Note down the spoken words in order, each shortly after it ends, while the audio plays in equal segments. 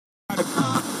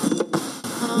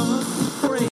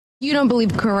You don't believe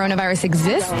coronavirus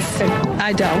exists?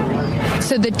 I don't.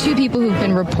 So the 2 people who've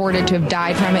been reported to have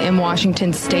died from it in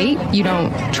Washington state, you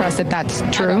don't trust that that's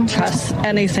true? I don't trust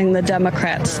anything the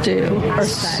Democrats do or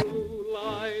say.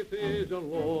 Life is a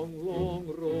long, long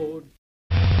road.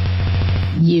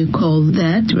 You call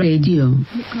that radio?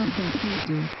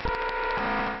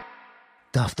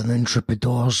 Good afternoon,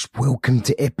 Troubadours. Welcome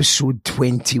to episode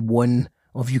 21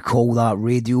 of You Call That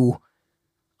Radio.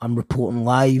 I'm reporting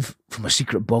live from a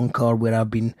secret bunker where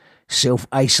I've been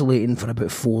self-isolating for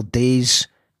about 4 days.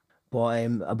 But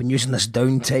I've been using this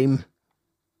downtime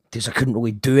because I couldn't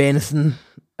really do anything.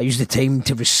 I used the time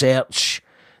to research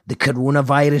the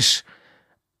coronavirus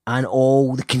and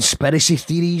all the conspiracy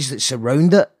theories that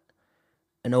surround it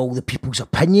and all the people's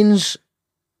opinions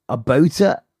about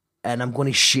it. And I'm going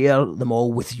to share them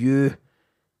all with you,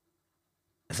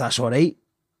 if that's all right.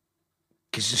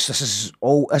 Because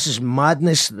this is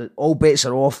madness. All bets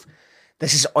are off.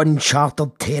 This is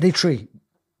uncharted territory.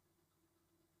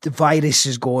 The virus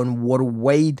is going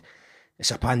worldwide.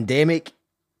 It's a pandemic.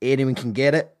 Anyone can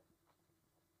get it.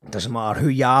 It doesn't matter who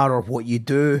you are or what you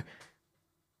do.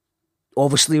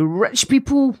 Obviously, rich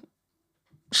people,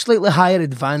 slightly higher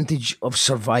advantage of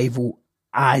survival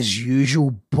as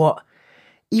usual. But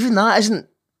even that isn't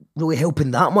really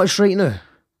helping that much right now.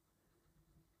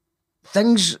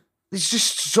 It's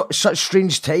just such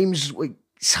strange times. Like,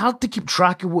 it's hard to keep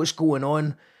track of what's going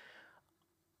on.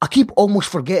 I keep almost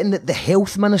forgetting that the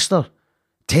health minister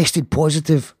tested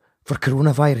positive for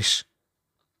coronavirus.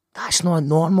 That's not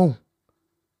normal.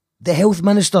 The health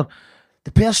minister,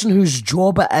 the person whose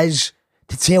job it is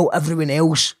to tell everyone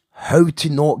else how to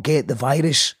not get the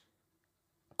virus,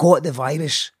 got the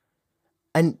virus.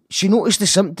 And she noticed the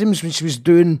symptoms when she was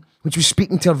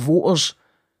speaking to her voters.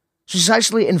 So she's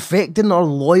actually infecting her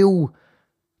loyal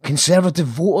Conservative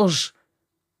voters,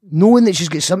 knowing that she's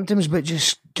got symptoms, but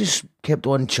just kept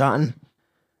on chatting.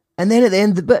 And then at the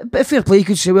end, bit of fair play, you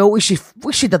could say, well, at least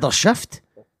she did her shift.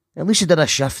 At least she did a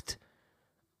shift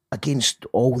against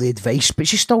all the advice, but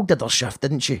she still did her shift,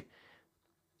 didn't she?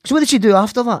 So what did she do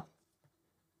after that?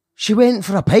 She went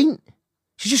for a pint.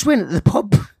 She just went to the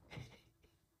pub.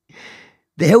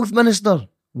 The health minister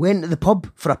went to the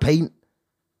pub for a pint.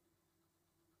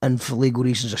 And for legal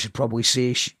reasons, I should probably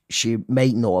say she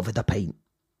might not have had a pint.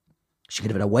 She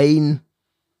could have had a wine,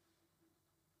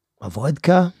 a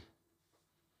vodka,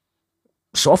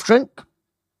 soft drink.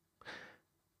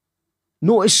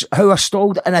 Notice how I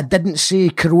stalled and I didn't say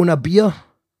Corona beer.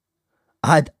 I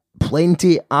had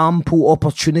ample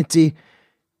opportunity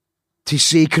to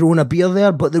say Corona beer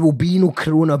there, but there will be no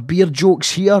Corona beer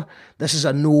jokes here. This is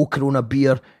a no Corona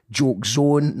beer joke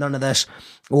zone. None of this.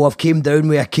 Oh, I've came down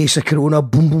with a case of Corona.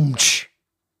 Boom, boom, ch.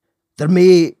 There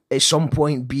may at some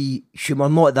point be humour.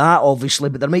 Not that, obviously,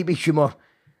 but there might be humour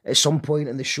at some point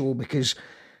in the show, because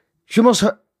humour's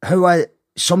how I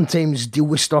sometimes deal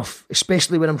with stuff,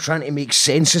 especially when I'm trying to make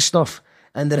sense of stuff.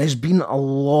 And there has been a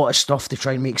lot of stuff to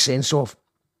try and make sense of.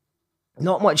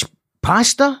 Not much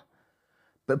pasta,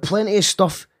 but plenty of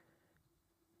stuff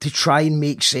to try and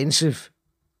make sense of.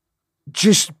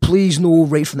 Just please know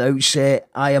right from the outset,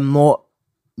 I am not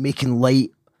making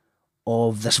light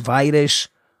of this virus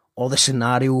or the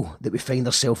scenario that we find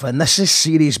ourselves in. This is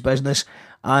serious business.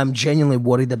 I'm genuinely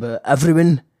worried about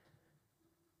everyone.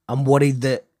 I'm worried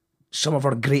that some of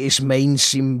our greatest minds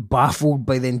seem baffled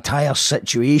by the entire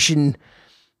situation.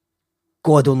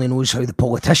 God only knows how the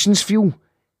politicians feel.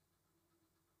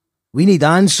 We need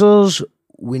answers.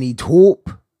 We need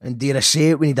hope. And dare I say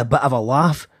it, we need a bit of a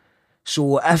laugh.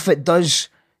 So if it does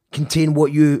contain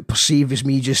what you perceive as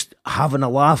me just having a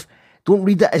laugh, don't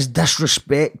read it as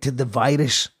disrespect to the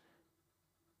virus.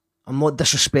 I'm not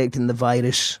disrespecting the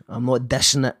virus. I'm not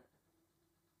dissing it.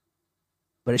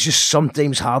 But it's just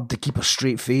sometimes hard to keep a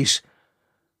straight face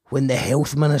when the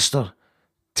health minister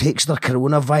takes their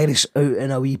coronavirus out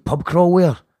in a wee pub crawl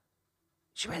wear.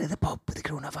 She went to the pub with the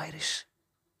coronavirus.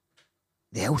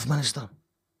 The health minister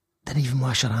didn't even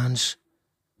wash her hands.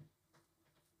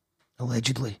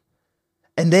 Allegedly.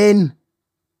 And then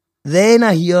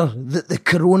I hear that the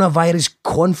coronavirus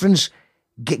conference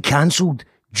get cancelled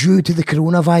due to the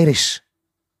coronavirus.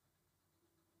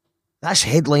 That's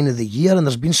headline of the year, and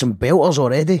there's been some belters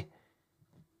already.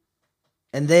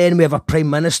 And then we have a Prime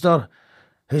Minister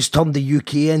who's turned the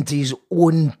UK into his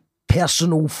own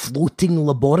personal floating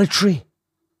laboratory.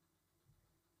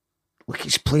 Like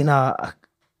he's playing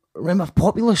remember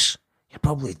Populous? You're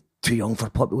probably too young for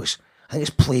Populous. I think it's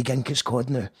Plague Inc. it's called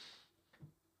now.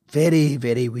 Very,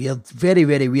 very weird. Very,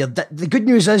 very weird. The good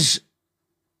news is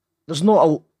there's not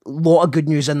a lot of good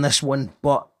news in this one,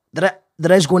 but there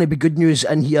is going to be good news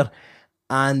in here.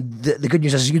 And the good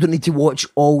news is you don't need to watch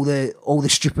all the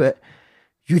stupid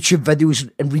YouTube videos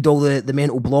and read all the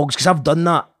mental blogs, because I've done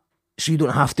that, so you don't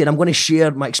have to. And I'm going to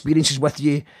share my experiences with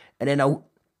you, and then I'll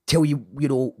tell you,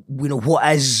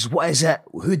 what is it?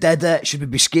 Who did it? Should we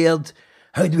be scared?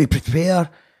 How do we prepare?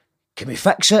 Can we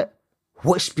fix it?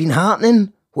 What's been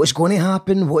happening? What's going to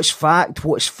happen? What's fact?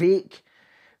 What's fake?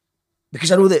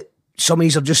 Because I know that some of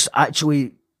these are just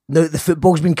actually, now that the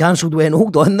football's been cancelled, went,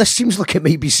 hold on, this seems like it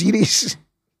might be serious.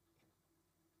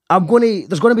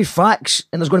 There's going to be facts,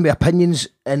 and there's going to be opinions,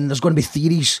 and there's going to be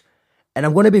theories. And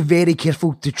I'm going to be very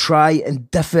careful to try and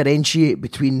differentiate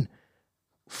between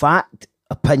fact,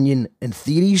 opinion, and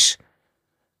theories.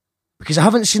 Because I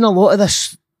haven't seen a lot of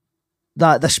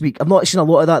that this week. I've not seen a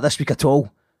lot of that this week at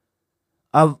all.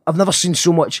 I've never seen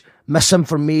so much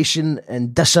misinformation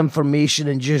and disinformation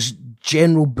and just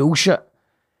general bullshit.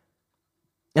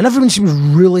 And everyone seems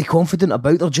really confident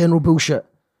about their general bullshit.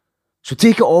 So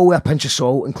take it all with a pinch of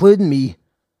salt, including me.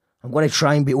 I'm going to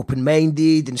try and be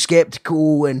open-minded and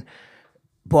sceptical,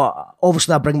 but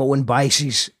obviously I bring my own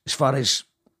biases as far as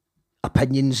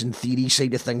opinions and theory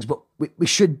side of things. But we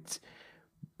should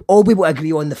all be able to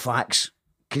agree on the facts,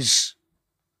 because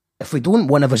if we don't,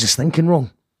 one of us is thinking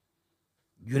wrong.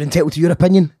 You're entitled to your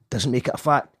opinion, doesn't make it a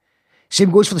fact. Same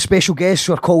goes for the special guests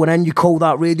who are calling in. You Call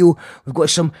That Radio. We've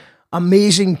got some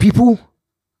amazing people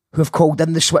who have called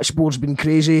in. The switchboard's been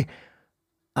crazy,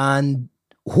 and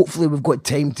hopefully we've got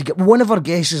time to get... One of our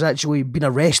guests has actually been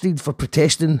arrested for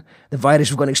protesting the virus.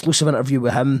 We've got an exclusive interview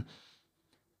with him.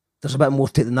 There's a bit more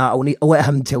to it than that. I'll let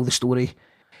him tell the story.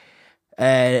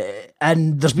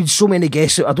 And there's been so many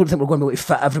guests, I don't think we're going to be able to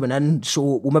fit everyone in,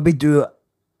 so we'll maybe do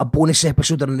a bonus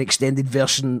episode or an extended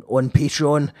version on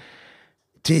Patreon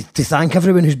to thank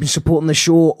everyone who's been supporting the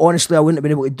show. Honestly, I wouldn't have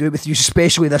been able to do it with you,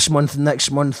 especially this month and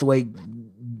next month. Like,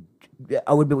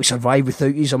 I wouldn't be able to survive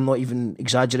without you. I'm not even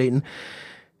exaggerating.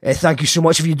 Thank you so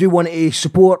much. If you do want to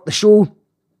support the show,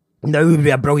 now would be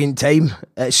a brilliant time.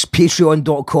 It's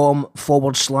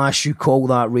patreon.com/You Call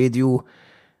That Radio.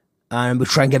 And we'll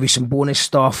try and give you some bonus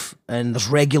stuff. And there's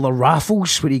regular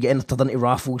raffles where you get entered into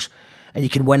raffles, and you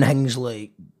can win things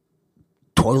like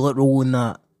toilet roll and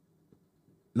that.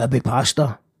 Maybe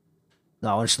pasta.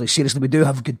 No, honestly, seriously, we do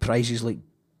have good prizes like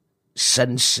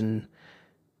synths and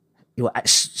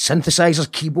synthesizers,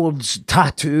 keyboards,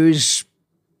 tattoos,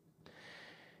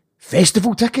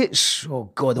 festival tickets.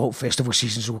 Oh God, the whole festival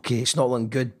season's okay. It's not looking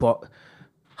good, but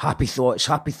happy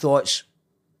thoughts.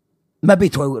 Maybe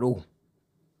toilet roll.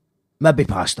 Maybe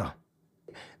pasta.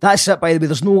 That's it, by the way.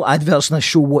 There's no adverts in this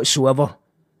show whatsoever.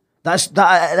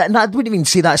 I wouldn't even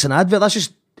say that's an advert. That's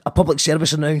just a public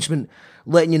service announcement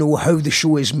letting you know how the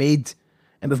show is made.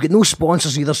 And we've got no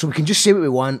sponsors either, so we can just say what we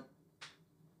want.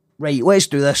 Right, let's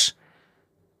do this.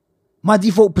 My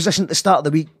default position at the start of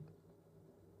the week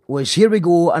was, here we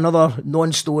go, another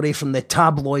non-story from the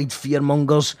tabloid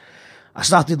fearmongers. I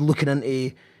started looking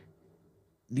into,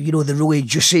 the really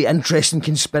juicy, interesting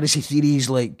conspiracy theories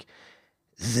like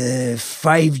the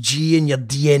 5G in your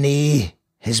DNA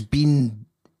has been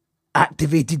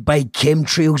activated by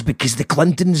chemtrails because the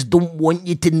Clintons don't want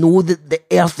you to know that the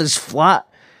earth is flat,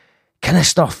 kind of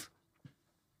stuff.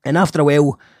 And after a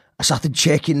while, I started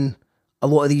checking a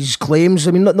lot of these claims.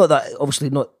 I mean, not that, obviously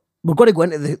not, we're going to go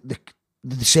into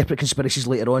the separate conspiracies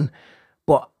later on,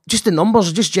 but just the numbers,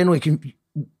 I just generally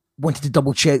wanted to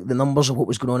double check the numbers of what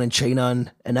was going on in China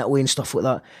and Italy and stuff like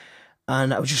that.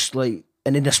 And I was just like,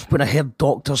 and then when I heard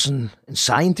doctors and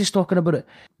scientists talking about it,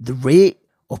 the rate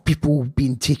of people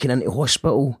being taken into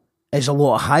hospital is a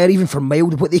lot higher, even for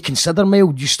mild, what they consider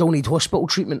mild. You still need hospital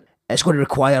treatment. It's going to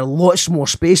require lots more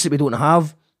space that we don't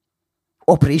have.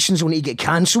 Operations will need to get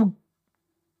cancelled.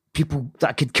 People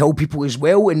that could kill people as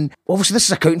well. And obviously this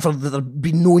is accounting for there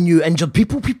being no new injured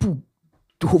people.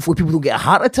 Hopefully people don't get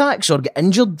heart attacks or get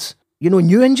injured.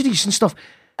 New injuries and stuff.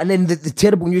 And then the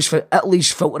terrible news for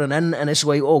Italy's filtering in, and it's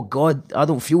like, oh God, I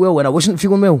don't feel well. And I wasn't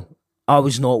feeling well. I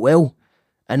was not well.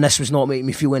 And this was not making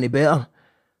me feel any better.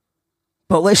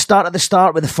 But let's start at the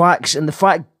start with the facts. And the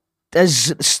fact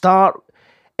is, at the start,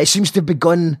 it seems to have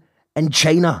begun in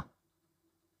China.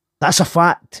 That's a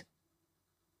fact.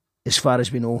 As far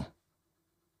as we know.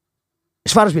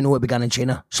 As far as we know, it began in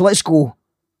China. So let's go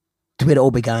to where it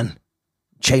all began.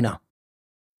 China.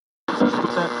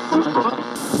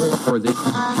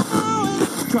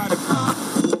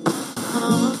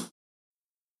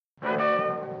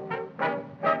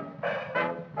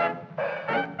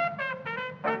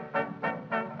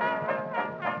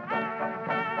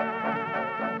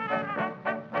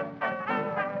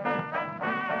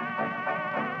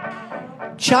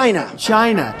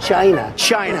 China.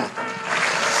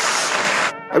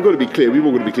 I've got to be clear, we've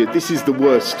all got to be clear, this is the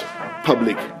worst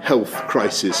public health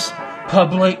crisis.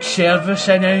 Public service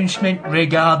announcement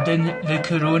regarding the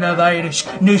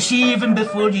coronavirus. Now see, even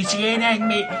before you say anything,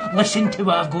 mate, listen to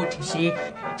what I've got to say.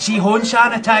 See, hand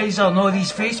sanitiser and all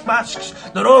these face masks,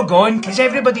 they're all gone because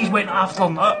everybody's went after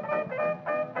nut.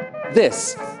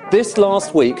 This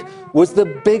last week was the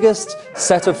biggest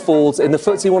set of falls in the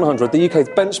FTSE 100, the UK's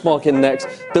benchmark index,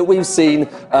 that we've seen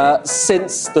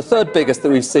since the third biggest that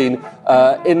we've seen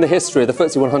in the history of the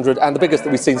FTSE 100, and the biggest that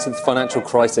we've seen since the financial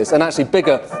crisis, and actually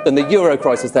bigger than the Euro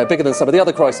crisis there, bigger than some of the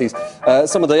other crises,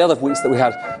 some of the other weeks that we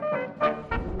had.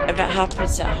 If it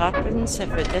happens, it happens.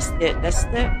 If it this,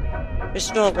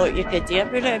 there's not a lot you can do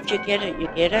about it. If you get it, you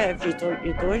get it. If you don't,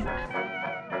 you don't.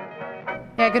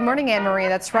 Yeah, good morning, Anne-Marie.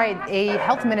 That's right. A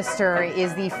health minister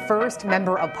is the first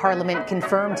member of parliament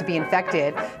confirmed to be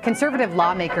infected. Conservative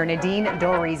lawmaker Nadine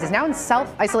Dorries is now in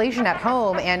self-isolation at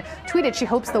home and tweeted she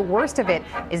hopes the worst of it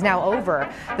is now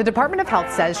over. The Department of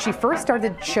Health says she first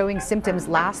started showing symptoms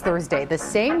last Thursday, the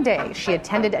same day she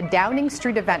attended a Downing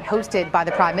Street event hosted by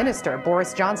the Prime Minister,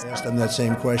 Boris Johnson. I asked them that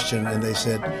same question and they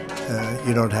said,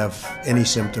 you don't have any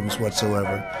symptoms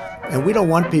whatsoever. And we don't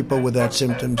want people with that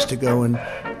symptoms to go and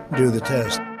do the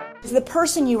test. The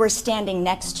person you were standing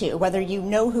next to, whether you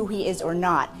know who he is or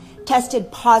not,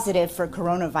 tested positive for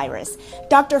coronavirus.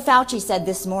 Dr. Fauci said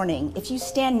this morning, if you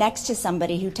stand next to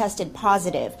somebody who tested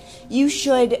positive, you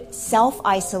should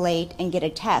self-isolate and get a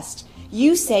test.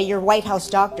 You say your White House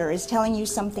doctor is telling you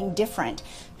something different.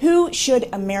 Who should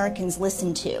Americans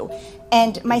listen to?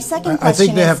 And my second question I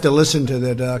think they have to listen to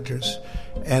their doctors.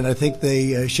 And I think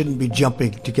they shouldn't be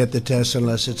jumping to get the test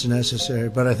unless it's necessary.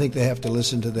 But I think they have to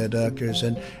listen to their doctors.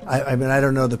 And I mean, I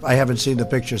don't know. I haven't seen the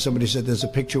picture. Somebody said there's a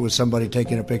picture with somebody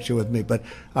taking a picture with me, but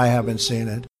I haven't seen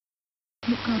it.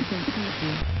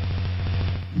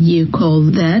 You call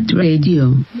that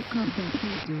radio.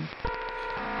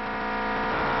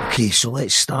 Okay, so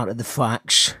let's start at the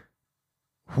facts.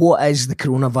 What is the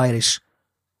coronavirus?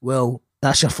 Well,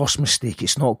 that's your first mistake.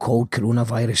 It's not called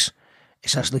coronavirus.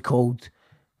 It's actually called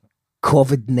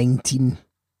COVID-19.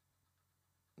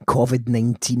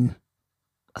 COVID-19.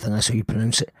 I think that's how you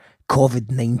pronounce it.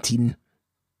 COVID-19.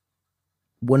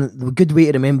 The good way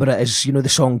to remember it is, you know, the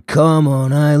song Come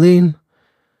On Eileen.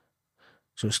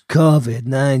 So it's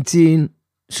COVID-19.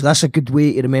 So that's a good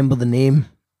way to remember the name.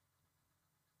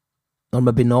 Or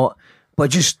maybe not.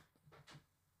 But just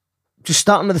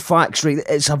starting with the facts, right?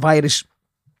 It's a virus.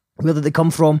 Where did they come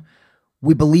from?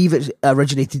 We believe it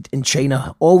originated in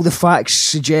China. All the facts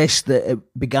suggest that it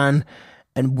began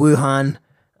in Wuhan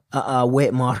at a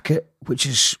wet market, which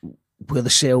is where they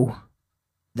sell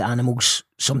the animals,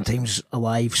 sometimes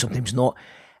alive, sometimes not,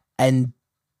 and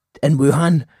in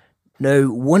Wuhan. Now,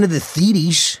 one of the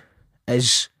theories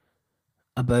is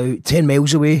about 10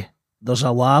 miles away, there's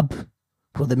a lab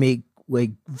where they make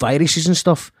like viruses and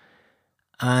stuff.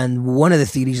 And one of the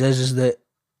theories is that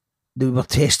they were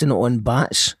testing it on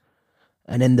bats.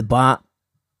 And then the bat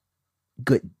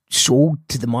got sold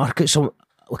to the market, so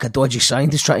like a dodgy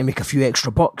scientist trying to make a few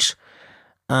extra bucks,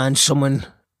 and someone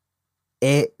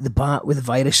ate the bat with the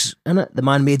virus in it, the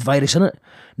man-made virus in it.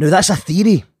 Now that's a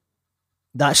theory.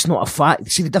 That's not a fact.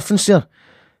 See the difference there?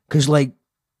 Because, like,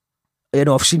 you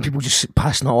know, I've seen people just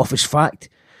passing that off as fact.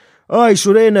 Aye,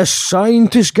 so then a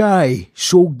scientist guy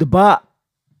sold the bat.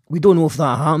 We don't know if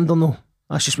that happened or no.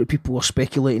 That's just what people are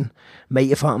speculating might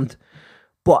have happened.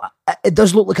 But it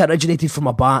does look like it originated from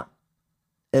a bat.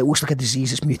 It looks like a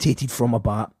disease that's mutated from a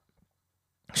bat.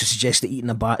 So it suggests that eating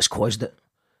a bat's caused it.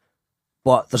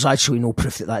 But there's actually no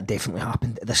proof that that definitely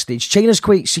happened at this stage. China's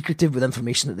quite secretive with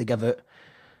information that they give out.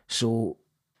 So,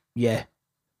 yeah.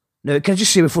 Now, can I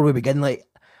just say before we begin, like,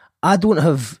 I don't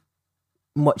have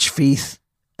much faith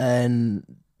in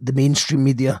the mainstream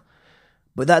media,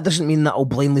 but that doesn't mean that I'll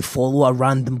blindly follow a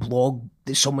random blog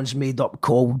that someone's made up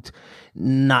called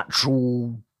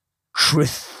Natural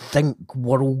Truth Think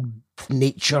World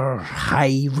Nature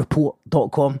High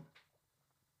Report.com. I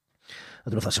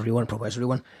don't know if that's a real one, probably is a real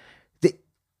one.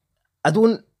 I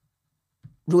don't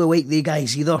really like they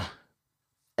guys either.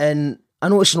 And I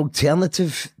know it's an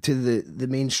alternative to the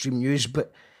mainstream news,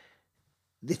 but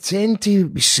they tend to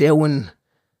be selling,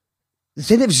 they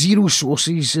tend to have zero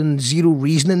sources and zero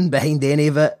reasoning behind any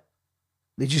of it.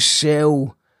 They just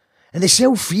sell, and they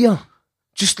sell fear,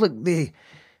 just like they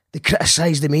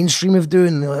criticise the mainstream of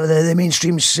doing. The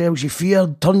mainstream sells you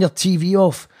fear, turn your TV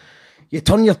off. You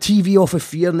turn your TV off of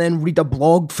fear and then read a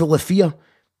blog full of fear.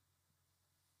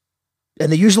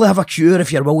 And they usually have a cure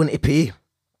if you're willing to pay.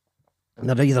 And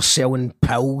they're either selling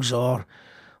pills or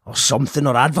something,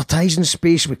 or advertising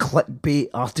space with clickbait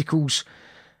articles,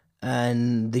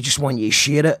 and they just want you to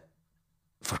share it.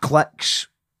 for clicks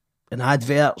and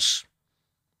adverts.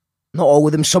 Not all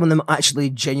of them. Some of them actually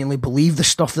genuinely believe the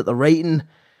stuff that they're writing.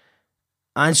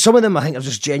 And some of them, I think, are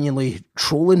just genuinely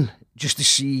trolling just to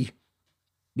see,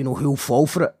 who'll fall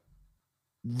for it.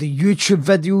 The YouTube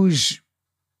videos,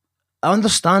 I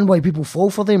understand why people fall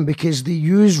for them, because they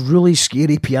use really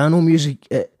scary piano music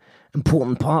at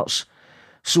important parts.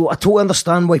 So I totally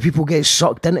understand why people get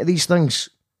sucked into these things.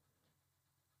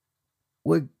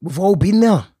 We've all been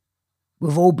there.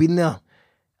 We've all been there.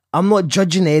 I'm not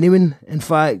judging anyone. In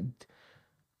fact,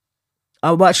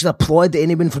 I would actually applaud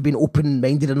anyone for being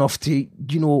open-minded enough to,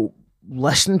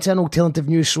 listen to an alternative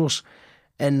news source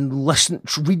and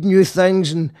read new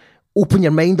things and open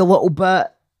your mind a little bit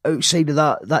outside of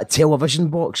that television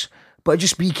box. But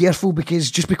just be careful,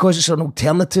 because just because it's an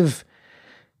alternative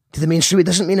to the mainstream, it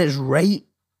doesn't mean it's right.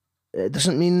 It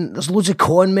doesn't mean there's loads of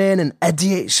con men and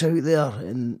idiots out there.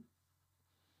 And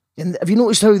have you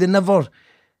noticed how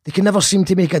they can never seem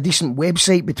to make a decent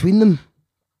website between them?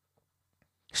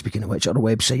 Speaking of which, our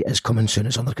website is coming soon.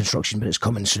 It's under construction, but it's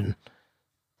coming soon.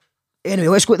 Anyway,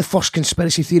 let's go to the first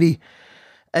conspiracy theory.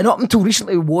 And up until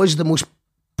recently was the most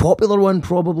popular one,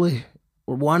 probably,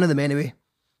 or one of them anyway.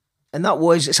 And that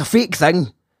was, it's a fake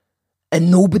thing,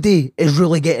 and nobody is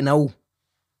really getting ill.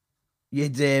 You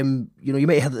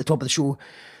might have heard at the top of the show,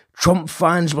 Trump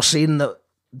fans were saying that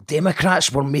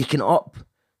Democrats were making up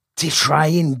to try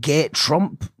and get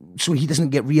Trump so he doesn't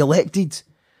get re-elected.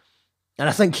 And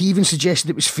I think he even suggested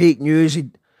it was fake news.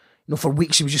 For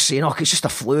weeks he was just saying, it's just a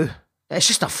flu. It's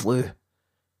just a flu.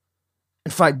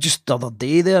 In fact, just the other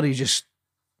day there, he just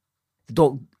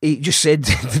said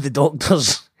to the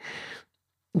doctors,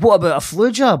 what about a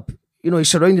flu jab? He's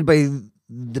surrounded by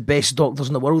the best doctors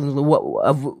in the world. And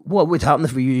what would happen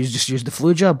if we just used the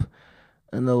flu jab?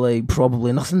 And they're like,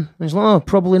 probably nothing. And he's like,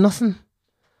 probably nothing.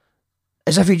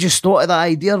 As if he just thought of that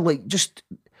idea, like just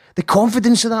the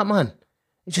confidence of that man.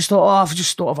 He just thought, I've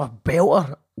just thought of a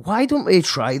belter. Why don't we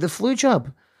try the flu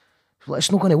jab? Like,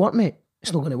 it's not going to work, mate.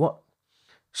 It's not going to work.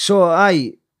 So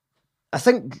I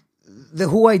think the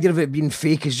whole idea of it being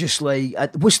fake is just like,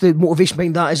 what's the motivation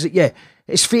behind that? Is that,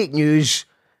 it's fake news.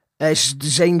 It's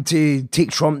designed to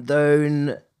take Trump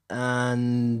down.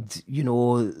 And,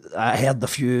 I heard a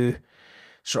few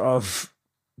sort of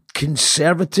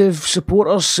conservative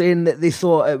supporters saying that they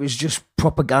thought it was just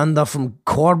propaganda from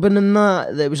Corbyn and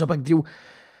that it was a big deal.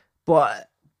 But,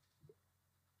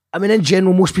 I mean, in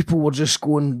general, most people were just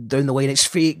going down the line. It's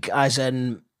fake, as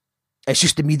in, it's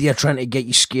just the media trying to get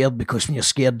you scared, because when you're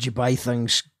scared, you buy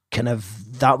things.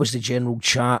 That was the general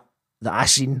chat that I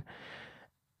seen.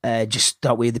 Just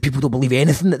that way, the people don't believe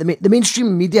anything. The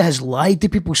mainstream media has lied to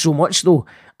people so much, though.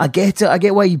 I get it. I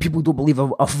get why people don't believe a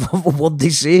word they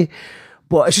say.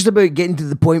 But it's just about getting to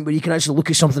the point where you can actually look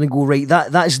at something and go, right,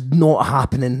 that is not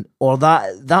happening, or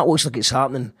that looks like it's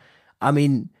happening. I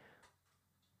mean,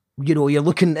 you're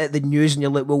looking at the news and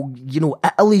you're like, well,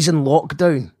 Italy's in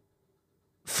lockdown.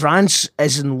 France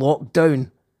is in lockdown.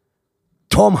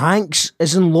 Tom Hanks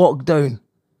is in lockdown.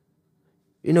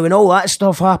 When all that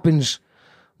stuff happens,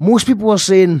 most people are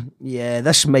saying,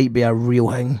 this might be a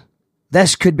real thing.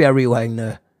 This could be a real thing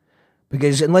now.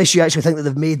 Because unless you actually think that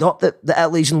they've made up that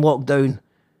Italy's in lockdown,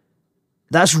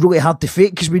 that's really hard to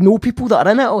fake, because we know people that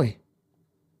are in Italy.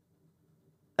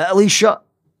 Italy's shut.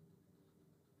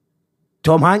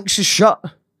 Tom Hanks is shut.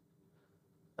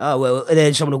 And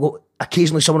then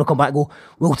occasionally someone will come back and go,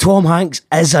 well, Tom Hanks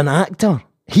is an actor.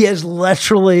 He is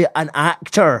literally an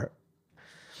actor.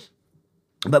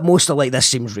 But most are like, this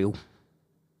seems real.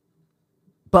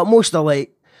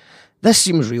 This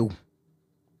seems real.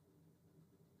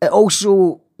 It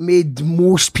also made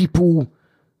most people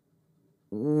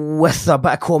with a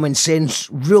bit of common sense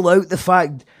rule out the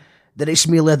fact that it's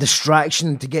merely a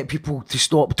distraction to get people to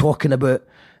stop talking about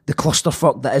the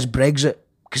clusterfuck that is Brexit.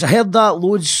 Because I heard that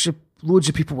loads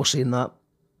of people were saying that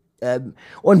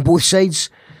on both sides.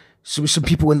 So some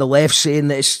people on the left saying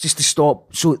that it's just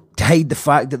to hide the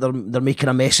fact that they're making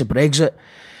a mess of Brexit.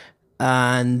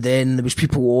 And then there was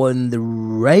people on the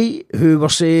right who were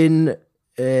saying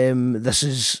this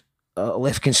is a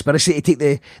left conspiracy to take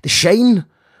the shine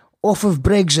off of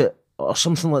Brexit or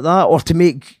something like that, or to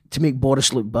make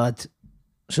Boris look bad.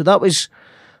 So there was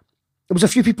a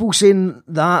few people saying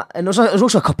that, and there was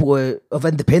also a couple of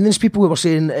independence people who were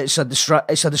saying it's a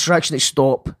distraction to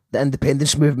stop the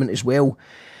independence movement as well.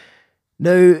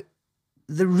 Now,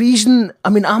 the reason, I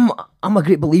mean, I'm a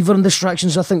great believer in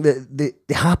distractions. I think that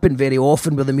they happen very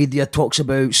often where the media talks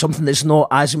about something that's not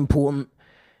as important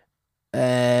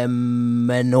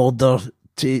in order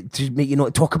to make you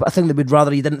not talk about a thing that would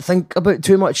rather you didn't think about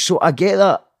too much. So I get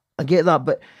that.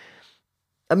 But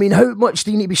I mean, how much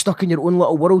do you need to be stuck in your own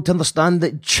little world to understand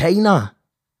that China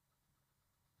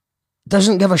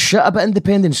doesn't give a shit about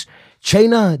independence?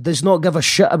 China does not give a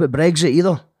shit about Brexit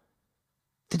either.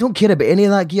 They don't care about any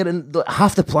of that gear, and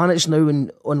half the planet's now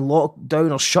on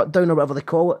lockdown or shutdown or whatever they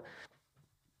call it.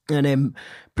 And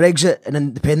Brexit and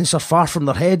independence are far from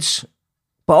their heads.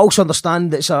 But I also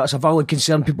understand that it's a valid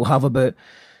concern people have about,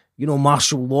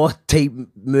 martial law type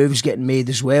moves getting made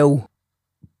as well.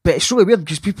 But it's really weird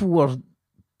because people were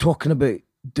talking about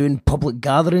doing public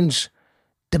gatherings,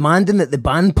 demanding that they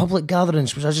ban public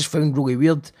gatherings, which I just found really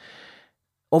weird.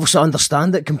 Obviously, I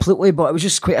understand it completely, but it was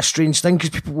just quite a strange thing because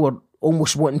people were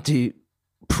almost wanting to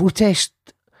protest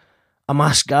a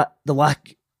mass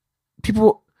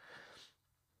People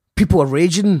were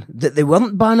raging that they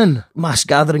weren't banning mass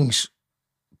gatherings.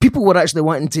 People were actually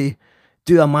wanting to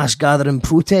do a mass gathering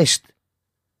protest.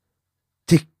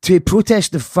 To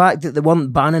protest the fact that they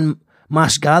weren't banning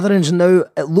mass gatherings. And now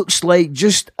it looks like,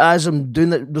 just as I'm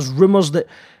doing it, there's rumours that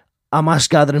a mass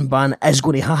gathering ban is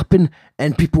going to happen,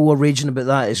 and people were raging about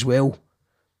that as well.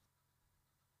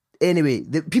 Anyway,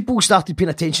 the people started paying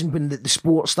attention when the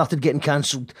sport started getting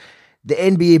cancelled. The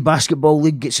NBA basketball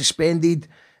league gets suspended.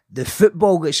 The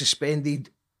football gets suspended.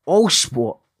 All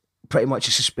sport pretty much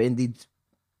is suspended.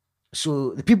 So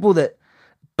the people that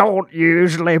don't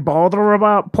usually bother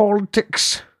about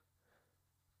politics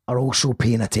are also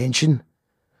paying attention.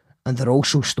 And they're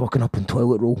also stocking up on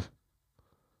toilet roll.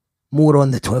 More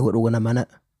on the toilet roll in a minute.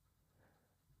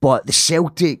 But the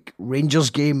Celtic Rangers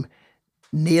game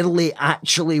nearly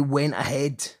actually went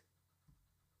ahead.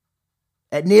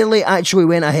 It nearly actually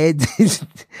went ahead.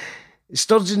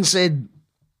 Sturgeon said,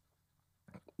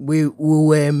 we're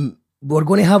going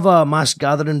to have a mass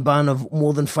gathering ban of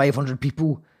more than 500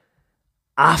 people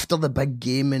after the big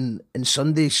game in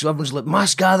Sunday. So everyone's like,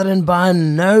 mass gathering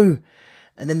ban now.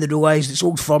 And then they realised it's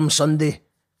Old Firm Sunday.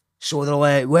 So they're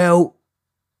like, well,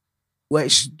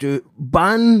 let's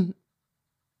ban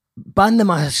the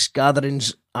mass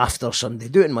gatherings after Sunday.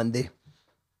 Do it on Monday.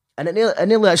 And it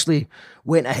nearly actually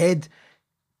went ahead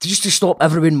just to stop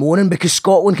everyone moaning, because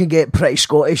Scotland can get pretty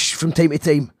Scottish from time to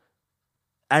time.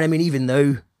 And I mean, even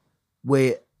now,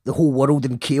 with the whole world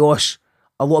in chaos,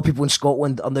 a lot of people in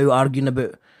Scotland are now arguing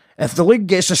about, if the league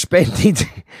gets suspended,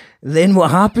 then what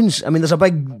happens? I mean, there's a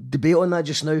big debate on that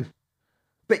just now.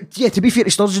 But yeah, to be fair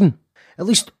to Sturgeon, at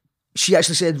least she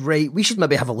actually said, right, we should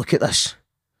maybe have a look at this.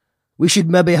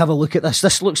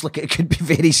 This looks like it could be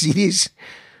very serious.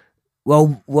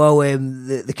 While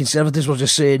the Conservatives were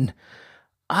just saying,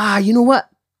 you know what?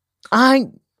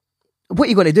 What are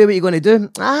you going to do?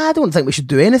 I don't think we should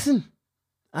do anything.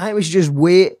 I think we should just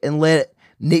wait and let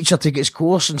nature take its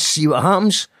course and see what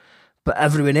happens. But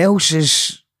everyone else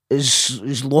is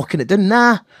locking it down.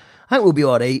 Nah, I think we'll be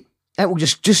all right. I think we'll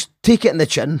just take it in the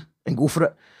chin and go for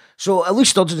it. So at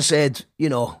least Sturgeon said,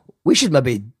 we should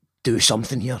maybe do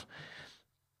something here.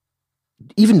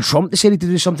 Even Trump decided to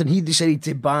do something. He decided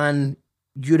to ban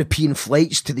European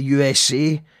flights to the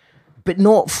USA, but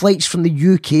not flights from the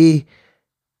UK,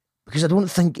 because I don't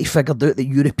think he figured out that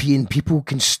European people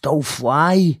can still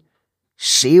fly,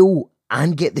 sail,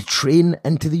 and get the train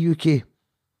into the UK.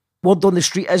 Word on the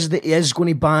street is that he is going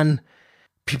to ban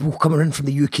people coming in from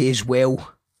the UK as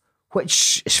well,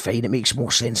 which is fine. It makes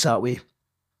more sense that way.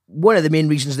 One of the main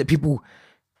reasons that people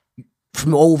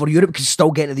from all over Europe can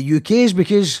still get into the UK is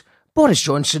because Boris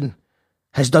Johnson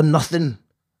has done nothing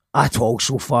at all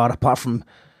so far, apart from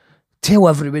tell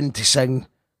everyone to sing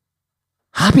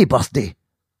happy birthday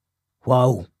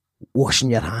while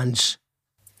washing your hands.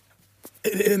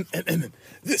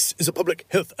 This is a public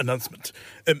health announcement.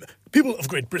 People of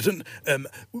Great Britain,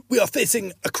 we are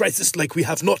facing a crisis like we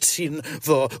have not seen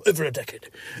for over a decade.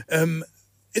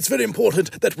 It's very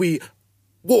important that we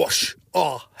wash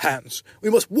our hands. We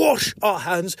must wash our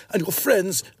hands, and your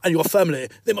friends and your family,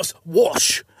 they must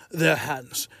wash their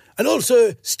hands. And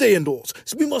also stay indoors.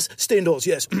 So we must stay indoors,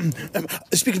 yes.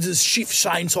 Speaking to the chief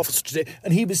science officer today,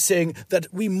 and he was saying that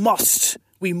we must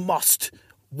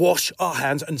wash our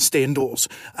hands and stay indoors.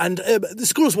 And the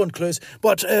schools won't close,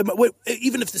 but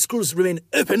even if the schools remain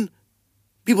open,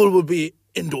 people will be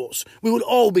indoors. We will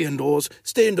all be indoors,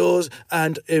 stay indoors,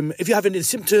 and if you have any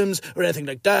symptoms or anything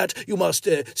like that, you must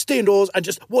stay indoors and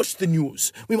just watch the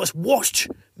news. We must watch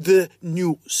the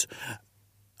news.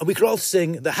 And we could all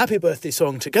sing the happy birthday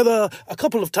song together a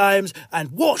couple of times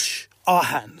and wash our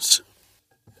hands.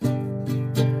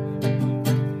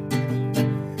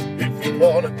 If you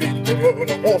want to beat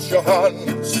Corona, wash your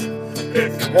hands.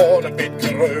 If you want to beat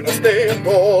Corona, stay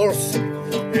indoors.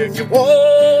 If you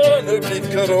want to beat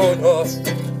Corona,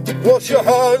 wash your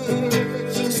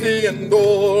hands and stay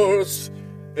indoors.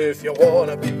 If you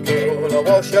wanna beat Corona,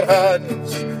 wash your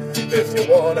hands. If you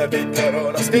wanna beat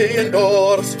Corona, stay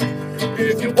indoors.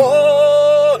 If you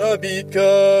wanna beat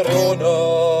Corona,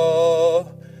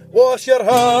 wash your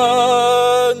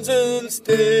hands and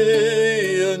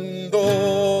stay indoors.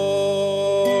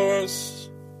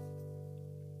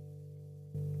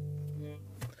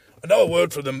 And now a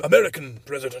word from the American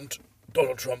President,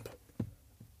 Donald Trump.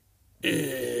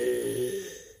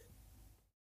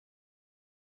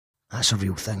 That's a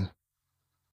real thing.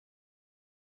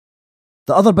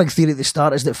 The other big theory at the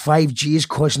start is that 5G is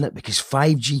causing it because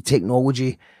 5G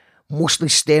technology mostly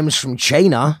stems from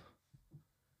China,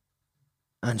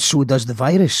 and so does the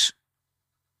virus.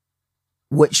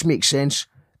 Which makes sense.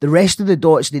 The rest of the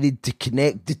dots needed to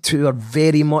connect the two are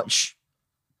very much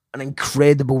an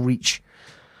incredible reach.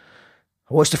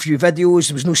 I watched a few videos,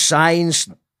 there was no science,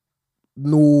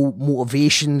 no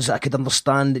motivations I could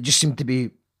understand. It just seemed to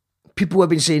be people have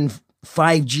been saying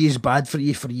 5G is bad for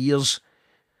you for years,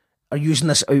 are using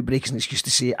this outbreak as an excuse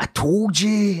to say, I told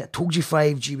you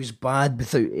 5G was bad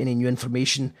without any new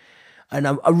information. And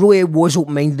I really was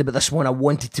open-minded about this one. I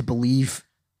wanted to believe.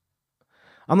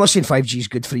 I'm not saying 5G is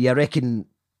good for you. I reckon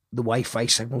the Wi-Fi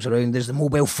signals around, there's the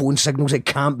mobile phone signals, it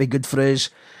can't be good for us.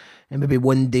 And maybe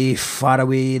one day, far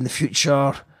away in the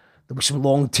future, there'll be some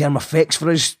long-term effects for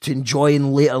us to enjoy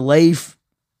in later life.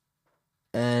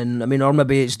 And I mean, or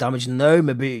maybe it's damaging now.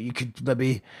 Maybe you could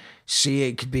say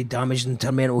it could be damaging to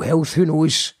our mental health. Who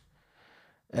knows?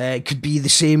 It could be the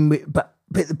same. But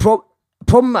the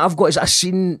problem that I've got is I've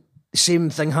seen the same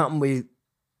thing happen with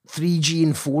 3G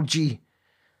and 4G.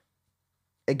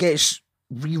 It gets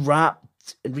rewrapped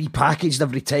and repackaged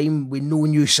every time with no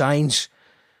new science.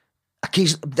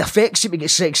 The effects seem to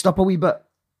get sexed up a wee bit.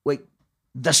 Like,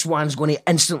 this one's going to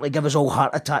instantly give us all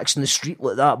heart attacks in the street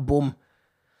like that. Boom.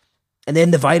 And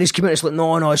then the virus came out, it's like,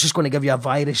 no, it's just going to give you a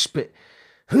virus. But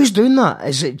who's doing that?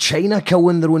 Is it China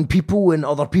killing their own people and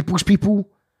other people's people?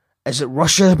 Is it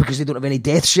Russia because they don't have any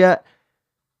deaths yet?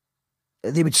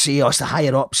 They would say, it's the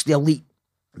higher-ups, the elite,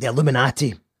 the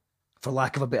Illuminati, for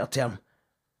lack of a better term.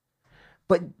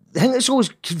 But the thing that's always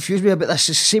confused me about this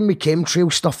is the same with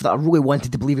chemtrail stuff that I really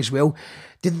wanted to believe as well.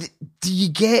 When you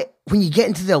get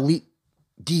into the elite,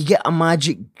 do you get a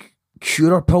magic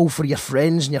cure pill for your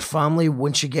friends and your family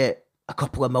once you get a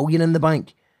couple of million in the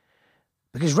bank?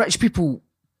 Because rich people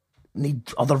need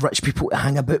other rich people to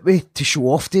hang about with, to show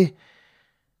off to.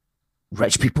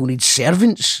 Rich people need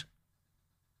servants.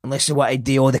 Unless they want to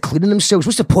do all the cleaning themselves.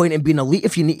 What's the point in being elite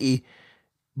if you need to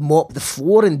mop the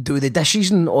floor and do the dishes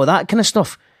and all that kind of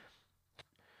stuff?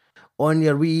 On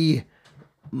your wee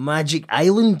magic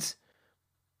island.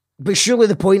 But surely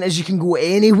the point is you can go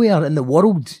anywhere in the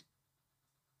world.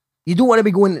 You don't want to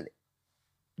be going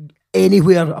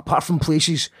anywhere apart from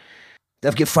places that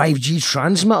have got 5G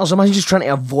transmitters. Imagine just trying to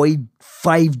avoid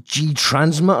 5G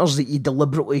transmitters that you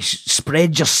deliberately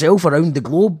spread yourself around the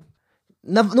globe.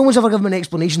 No one's ever given me an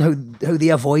explanation how they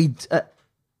avoid it.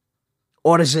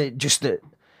 Or is it just that,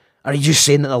 are you just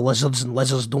saying that the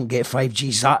lizards don't get 5G?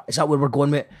 Is that where we're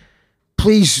going with it?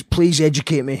 Please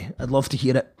educate me. I'd love to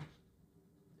hear it.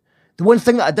 The one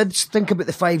thing that I did think about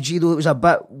the 5G, though, it was a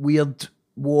bit weird,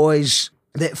 was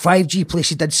that 5G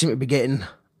places did seem to be getting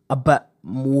a bit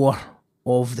more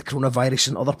of the coronavirus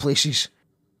than other places,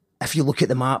 if you look at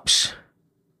the maps.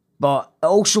 But it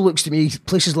also looks to me,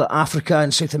 places like Africa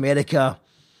and South America,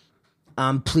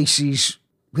 and places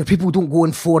where people don't go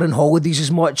on foreign holidays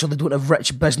as much, or they don't have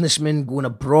rich businessmen going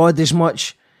abroad as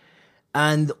much,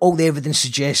 and all the evidence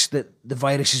suggests that the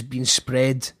virus has been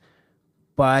spread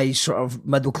by sort of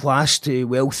middle class to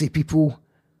wealthy people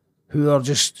who are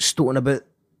just stoating about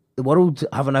the world,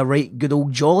 having a right good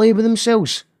old jolly with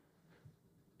themselves.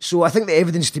 So I think the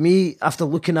evidence to me, after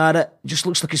looking at it, just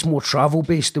looks like it's more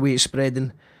travel-based, the way it's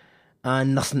spreading,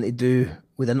 and nothing to do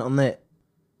with the internet.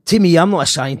 To me, I'm not a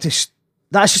scientist.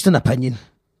 That's just an opinion.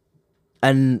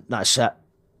 And that's it.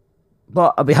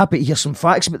 But I'll be happy to hear some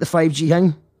facts about the 5G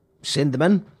thing. Send them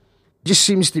in. It just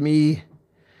seems to me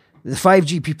the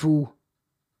 5G people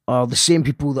are the same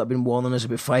people that have been warning us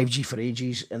about 5G for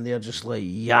ages, and they're just like,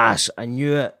 yes, I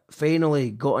knew it.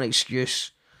 Finally got an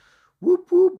excuse.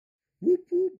 Whoop, whoop. Whoop,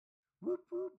 whoop. Whoop,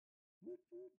 whoop.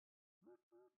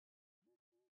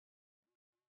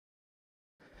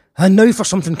 And now for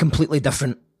something completely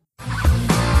different.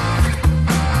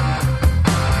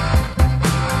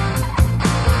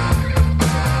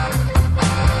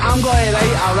 I'm going to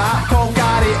write a rap called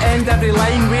Gary, end every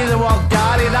line with the word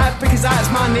Gary. That's because because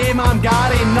that's my name, I'm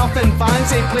Gary. Nothing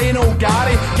fancy, plain old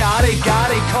Gary. Gary,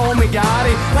 call me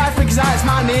Gary. That's because that's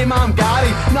my name, I'm Gary.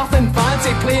 Nothing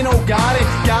fancy, plain old Gary.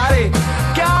 Gary,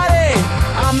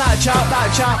 I'm that chap,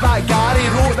 that Gary.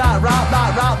 Wrote that rap,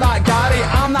 that Gary.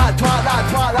 I'm that twat,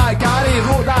 that Gary.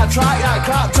 Wrote that track, that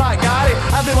crap track, Gary.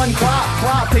 Everyone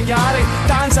clap to Gary.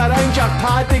 Dance around your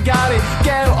pad to Gary.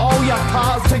 Get out all your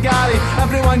parts to Gary.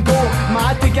 Everyone go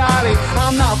mad to Gary.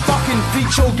 I'm that fucking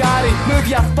freak show Gary. Move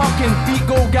your fucking feet,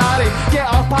 go Gary. Get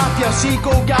up off your seat,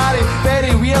 go Gary.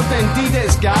 Very weird indeed,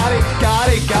 it's Gary.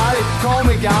 Gary, call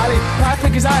me Gary. That's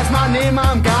because that's my name,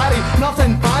 I'm Gary.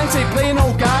 Nothing fancy, plain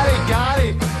old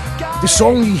Gary. The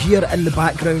song you hear in the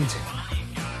background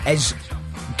is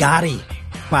Gary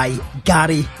by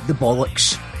Gary the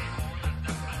Bollocks.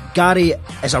 Gary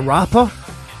is a rapper.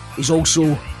 He's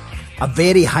also a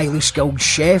very highly skilled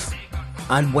chef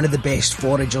and one of the best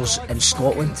foragers in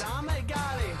Scotland.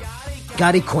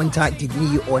 Gary contacted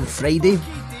me on Friday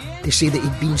to say that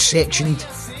he'd been sectioned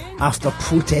after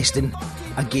protesting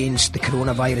against the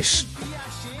coronavirus.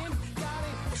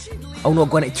 I'll not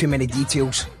go into too many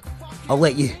details. I'll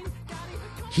let you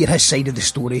hear his side of the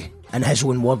story in his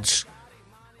own words.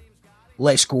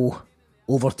 Let's go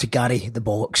over to Gary the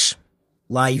Bollocks,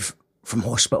 live from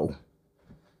hospital.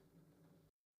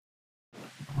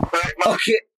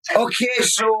 Okay,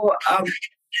 so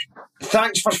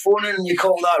thanks for phoning. You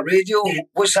call that radio.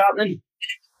 What's happening?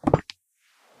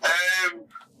 Yeah,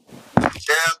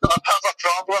 I've got a bit of a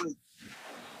problem.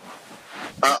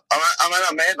 I'm in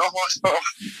a mental hospital,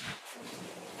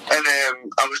 and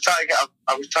I was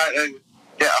trying to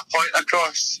get a point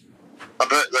across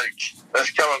about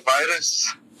this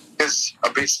coronavirus, because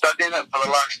I've been studying it for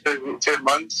the last 2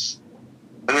 months,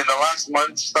 and in the last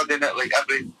month studying it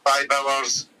every 5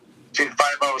 hours, between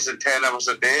 5 hours and 10 hours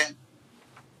a day,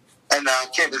 and I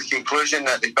came to the conclusion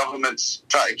that the government's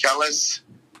trying to kill us,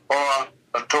 or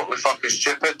they're totally fucking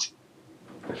stupid.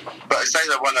 But it's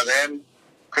either one of them,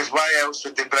 because why else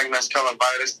would they bring this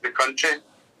coronavirus to the country?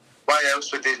 Why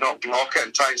else would they not block it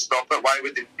and try and stop it? Why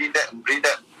would they feed it and breed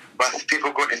it with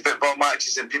people going to football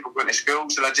matches and people going to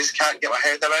schools? And I just can't get my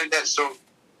head around it. So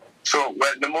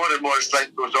when the more and more this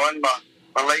life goes on,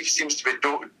 my life seems to be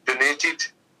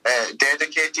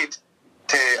dedicated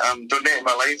to donating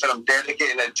my life, and I'm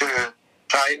dedicating it to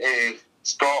trying to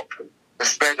stop the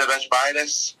spread of this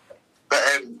virus.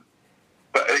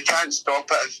 But they can't stop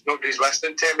it if nobody's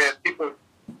listening to me. If people,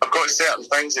 I've got certain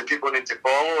things that people need to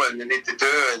follow and they need to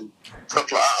do and stuff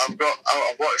like that.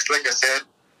 I've watched, like I said,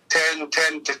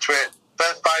 5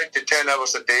 to 10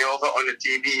 hours a day of it on the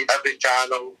TV, every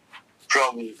channel,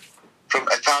 from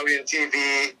Italian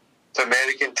TV to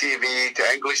American TV to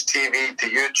English TV to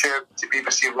YouTube to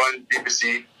BBC One,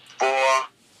 BBC 4,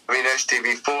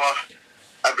 STV4,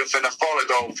 everything. I followed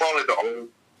it all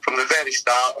from the very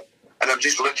start. And I'm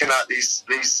just looking at these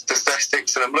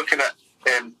statistics, and I'm looking at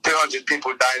 200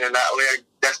 people dying in Italy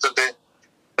yesterday.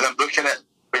 And I'm looking at,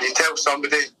 when you tell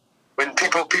somebody, when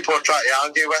people are trying to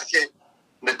argue with you,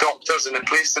 and the doctors and the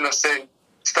police, and they're saying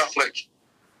stuff like,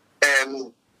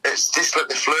 it's just like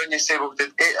the flu, and you say, well,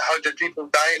 how did people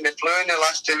die in the flu in the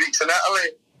last 2 weeks in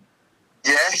Italy?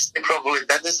 Yes, they probably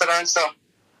did, is their answer.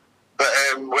 But,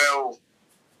 well,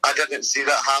 I didn't see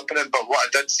that happening, but what I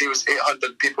did see was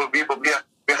 800 people.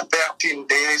 We're 13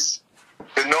 days.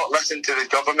 Do not listen to the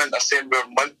government. They're saying we're a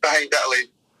month behind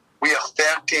Italy. We are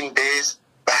 13 days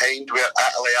behind where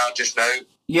Italy are just now.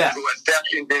 Yeah. So in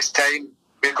 13 days' time,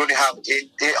 we're going to have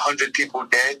 800 people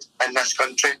dead in this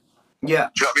country. Yeah.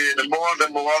 Do you know what I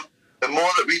mean? The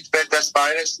more that we spread this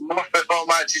virus, the more football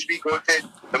matches we go to,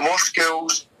 the more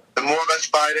schools, the more this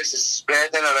virus is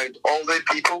spreading around all the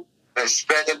people, and it's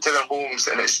spreading to their homes,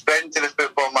 and it's spreading to the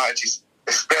football matches,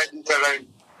 it's spreading to around.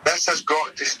 This has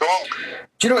got to stop.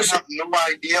 Do you know? I have no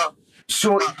idea.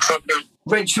 So,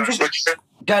 right. So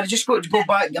Gary, just got to go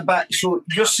back a bit. So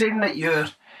you're saying that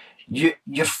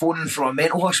you're phoning from a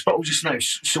mental hospital just now.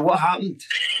 So what happened?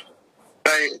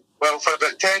 Right. Well, for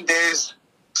about 10 days,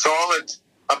 solid,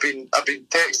 I've been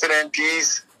texting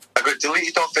MPs. I got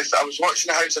deleted off this. I was watching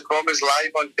the House of Commons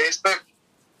live on Facebook,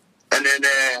 and then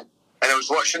and I was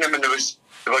watching them, and they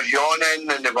were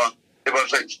yawning, and they were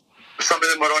like. Some of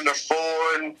them were on their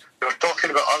phone. They were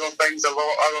talking about other things a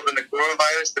lot other than the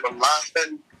coronavirus. They were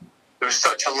laughing. There was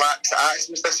such a lax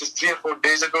atmosphere. This was 3 or 4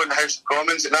 days ago in the House of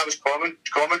Commons, and I was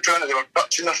commentary on it. They were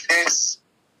touching their face.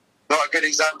 Not a good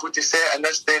example to set in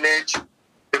this day and age.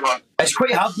 It's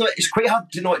quite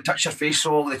hard to not touch your face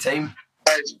all the time.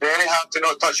 It's very hard to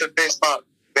not touch your face, Mark.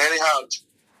 Very hard.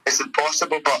 It's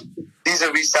impossible, but these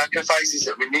are wee sacrifices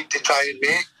that we need to try and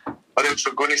make, or else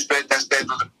we're going to spread this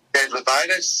deadly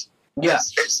virus. Yeah.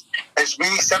 It's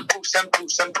really simple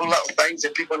little things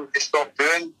that people need to stop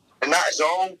doing, and that is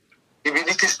all. We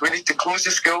need to close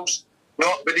the schools.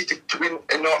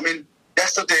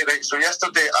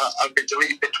 Yesterday, I got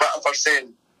deleted by Twitter for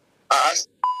saying, I asked,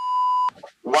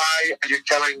 why are you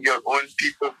killing your own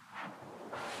people?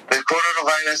 The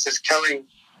coronavirus is killing.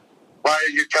 Why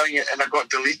are you killing it? And I got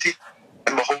deleted,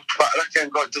 and my whole Twitter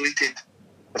account got deleted.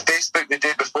 The Facebook the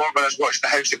day before, when I was watching the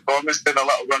House of Commons, doing a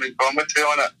little running commentary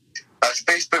on it. That's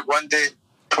Facebook one day,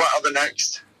 Twitter the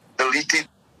next, deleted.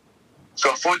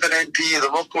 So I phoned an MP, the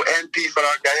local MP for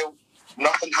Argyll.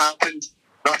 Nothing happened.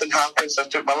 So I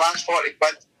took my last 40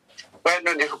 quid, went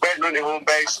round to home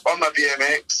base on my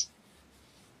BMX,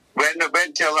 went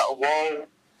to a little wall,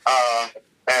 a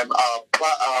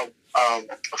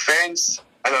fence,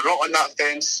 and I wrote on that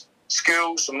fence,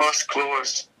 schools must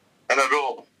close. And I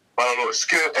wrote,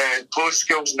 close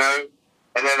schools now.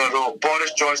 And then I wrote,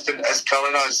 Boris Johnson is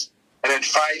killing us. And then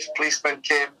 5 policemen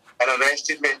came and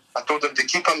arrested me. I told them to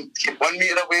keep 1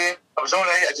 metre away. I was all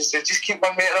right. I just said, just keep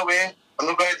 1 metre away. I'm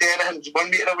not going to do anything. Just 1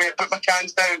 metre away. I put my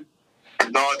cans down.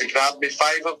 And no, they grabbed me,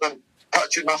 5 of them,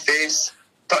 touching my face,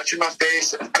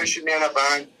 and pushing me in a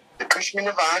van. They pushed me in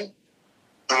the van,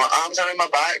 and my arms around my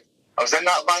back. I was in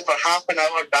that van for half an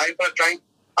hour, dying for a drink.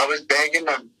 I was begging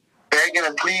them,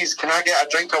 please, can I get a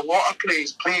drink of water,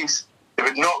 please? They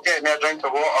would not get me a drink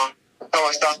of water until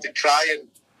I started crying,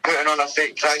 putting on a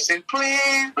fake cry, saying,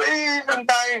 please, I'm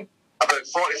dying. About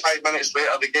 45 minutes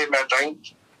later, they gave me a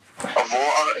drink of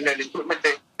water, and then they took me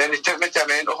to a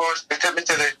mental hospital. They took me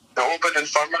to the open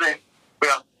infirmary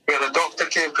where the doctor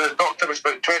came through. The doctor was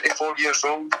about 24 years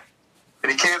old,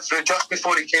 and he came through. Just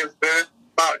before he came through,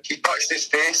 Mark, he touched his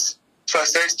face. So I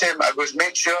says to him, I goes,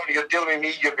 make sure you're dealing with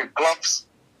me, you've got gloves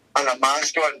and a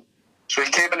mask on. So he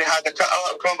came and he had a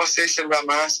little conversation with a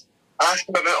mask, asked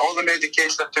him about all the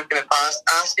medication I took in the past,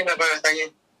 asking about a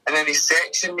thingy, and then he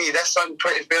sectioned me, this son,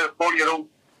 24-year-old,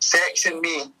 sectioned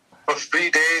me for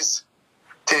 3 days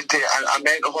to a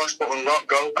mental hospital in Loch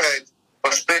Gulphead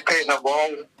for spray painting a wall.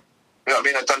 You know what I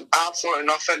mean? I've done absolutely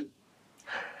nothing.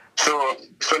 So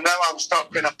now I'm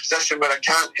stuck in a position where I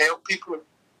can't help people.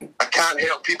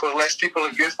 Unless people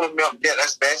like you phone me up and get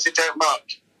this message out,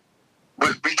 Mark.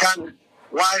 We can't.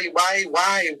 Why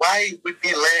would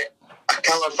we let a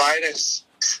killer virus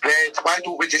spread? Why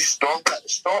don't we just stop it?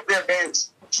 Stop the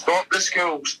events. Stop the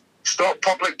schools. Stop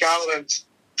public gatherings.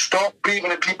 Stop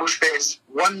breathing in people's face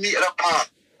 1 metre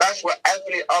apart. That's what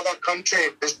every other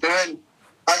country is doing.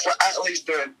 That's what Italy's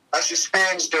doing. That's what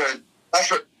Spain's doing.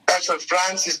 That's what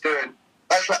France is doing.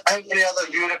 That's what every other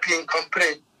European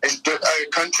country is doing.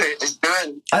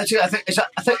 I think is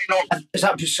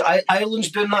that just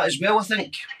Ireland's doing that as well? I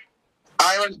think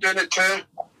Ireland's doing it too,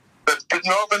 but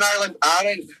Northern Ireland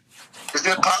aren't, because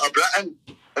they're part of Britain,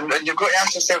 and you've got to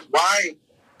ask yourself, why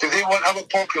do they want our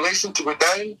population to go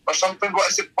down or something?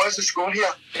 What is the score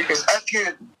here? Because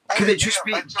could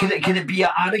it be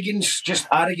arrogance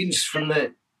from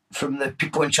the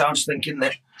people in charge thinking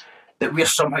that we're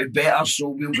somehow better, so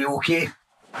we'll be okay?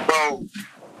 Well,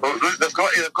 they've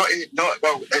got to not.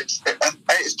 Well, it's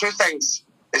two things.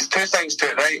 It's two things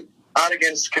to it, right?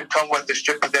 Arrogance could come with the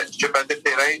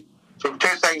stupidity, right? So 2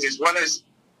 things is, one is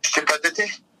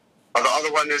stupidity, or the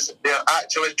other one is they're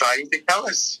actually trying to kill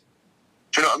us.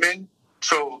 Do you know what I mean?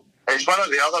 So it's one or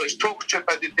the other. It's total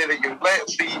stupidity that you let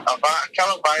free a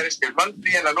killer virus to run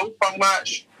free in an old firm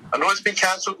match. I know it's been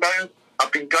cancelled now.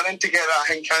 I've been gunning to get that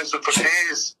thing cancelled for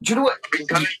days. Do you know what?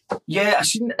 Yeah, I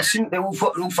seen the old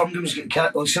firm games get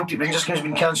cancelled. Celtic Rangers games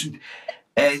been cancelled.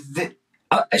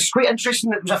 It's quite interesting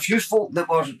that there's a few folk that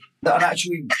are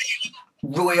actually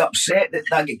really upset that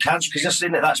get cancelled, because they're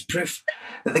saying that that's proof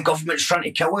that the government's trying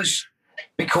to kill us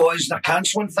because they're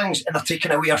cancelling things and they're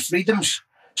taking away our freedoms.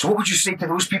 So what would you say to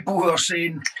those people who are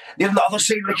saying, they're on the other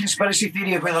side of the conspiracy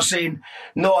theory, where they're saying,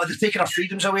 no, they're taking our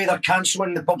freedoms away, they're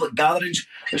cancelling the public gatherings,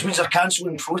 which means they're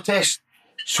cancelling protests.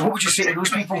 So what would you say to those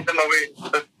people?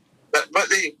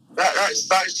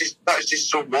 That's just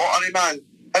so watery, man.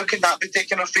 How can that be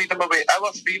taking our freedom away?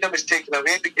 Our freedom is taken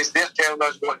away because they're telling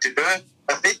us what to do.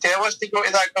 If they tell us to go to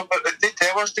that government, if they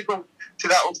tell us to go to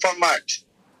that old firm match,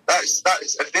 that's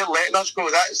if they're letting us go,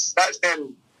 that's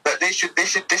them. That they should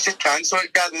cancel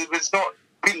it, guys. It's not.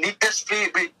 We need this free.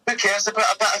 Who cares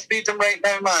about a bit of freedom right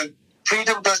now, man?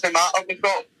 Freedom doesn't matter.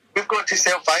 We've got to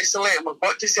self-isolate, and we've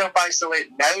got to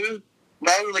self-isolate now.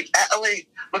 Now, like Italy.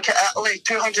 Look at Italy.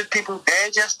 200 people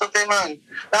dead yesterday, man.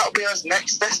 That'll be us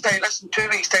this time. Listen, 2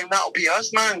 weeks' time, that'll be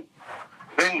us, man.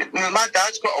 Then my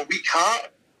dad's got a weak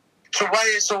heart. So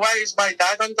why is my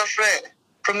dad under threat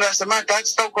from this? And my dad's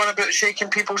still going about shaking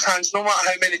people's hands, no matter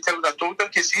how many times I told him,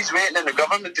 because he's waiting in the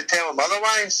government to tell him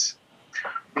otherwise.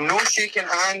 No shaking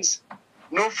hands,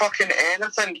 no fucking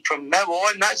anything from now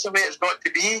on. That's the way it's got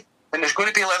to be. And it's going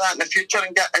to be like that in the future.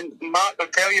 And Mark will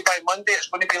tell you by Monday it's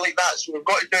going to be like that. So we've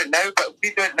got to do it now. But if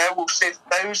we do it now, we'll save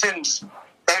thousands.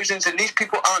 And these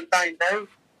people aren't dying now.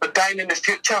 They're dying in the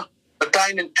future. They're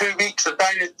dying in 2 weeks. They're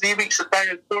dying in 3 weeks. They're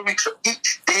dying in 4 weeks. So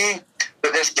each day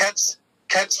that there's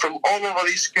kids from all over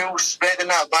these schools spreading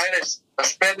that virus. They're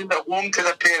spreading it home to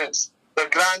their parents, their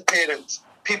grandparents,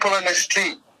 people in the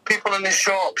street, people in the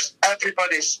shops.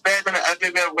 Everybody's spreading it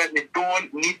everywhere when they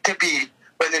don't need to be.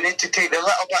 When they need to take the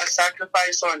little bit of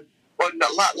sacrifice on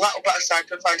that little bit of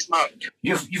sacrifice, Mark.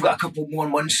 You've got a couple more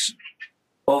months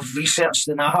of research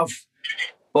than I have,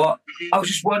 but I was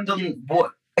just wondering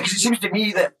because it seems to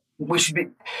me that we should be,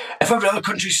 if every other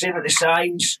country's saying that the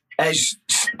science is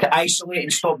to isolate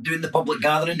and stop doing the public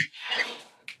gathering,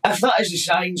 if that is the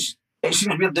science, it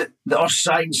seems weird that our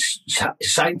scientists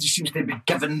seems to be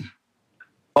giving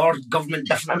our government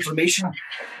different information.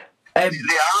 They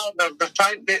are. They're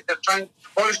trying.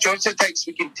 Boris Johnson thinks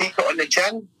we can take it on the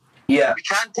chin. Yeah. We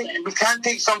can't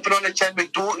take something on the chin we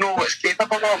don't know what it's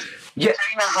capable of. Yeah.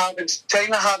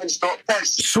 China haven't stopped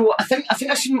this. So I think I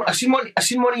seen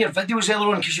one of your videos earlier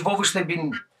on, because you've obviously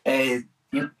been. If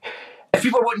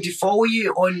people are wanting to follow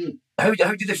you on, how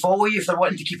do they follow you if they're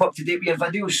wanting to keep up to date with your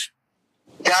videos?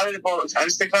 Gary the Bollocks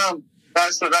Instagram.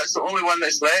 That's the only one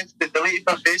that's left. They've deleted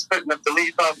our Facebook and they've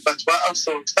deleted our Twitter.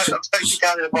 So stick to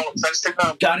Gary the Bollocks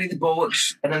Instagram. Gary the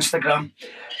Bollocks on Instagram.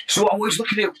 So I was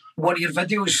looking at one of your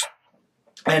videos,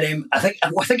 and I think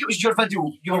it was your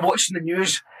video. You were watching the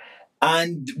news,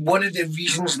 and one of the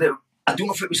reasons that, I don't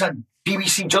know if it was a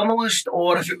BBC journalist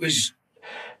or if it was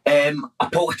a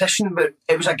politician, but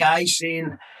it was a guy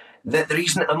saying that the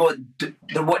reason that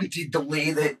they're wanting to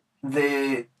delay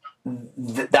the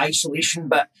isolation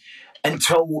bit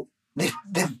until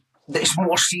it's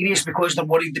more serious, because they're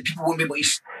worried that people won't be able to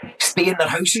stay in their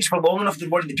houses for long enough. They're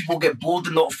worried that people get bored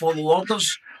and not follow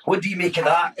orders. What do you make of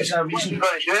that? Is that a reason?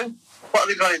 What are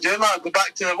they going to do, man? Go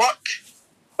back to the work?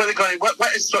 What are they going to?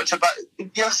 What is such a bad?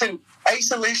 Listen,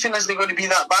 isolation isn't going to be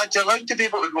that bad. You're allowed to be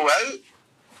able to go out.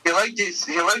 You're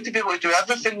allowed to be able to do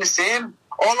everything the same.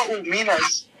 All it will mean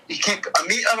is you keep a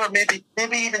metre or maybe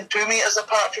even 2 meters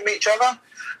apart from each other.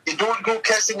 You don't go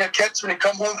kissing your kids when they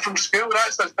come home from school.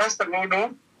 That's the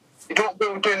no. You don't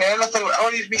go doing anything with all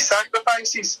these wee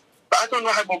sacrifices. But I don't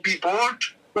know how we'll be bored.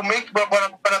 We're big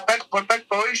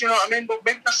boys, you know what I mean? We'll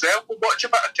make ourselves. We'll watch a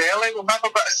bit of telly. We'll have a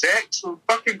bit of sex. We'll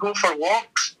fucking go for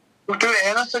walks. We'll do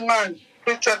anything, man.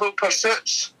 Do Trivial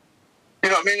Pursuits. You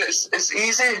know what I mean? It's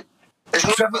easy.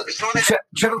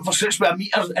 Trivial Pursuits with a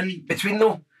metre in between,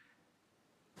 though.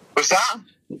 What's that?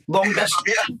 Long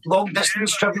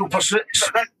distance Trivial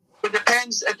Pursuits. It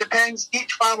depends.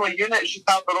 Each family unit should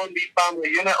have their own wee family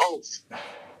unit of.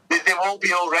 They will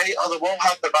be all right, or they will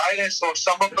have the virus, or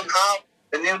some of them have,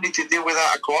 and they'll need to deal with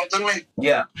that accordingly.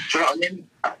 Yeah. Do you know what I mean?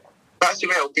 That's the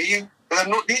way it'll be.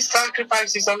 These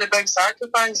sacrifices are the big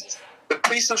sacrifices. The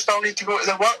police will still need to go to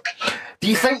their work. Do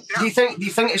you think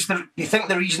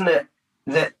the reason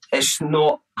that it's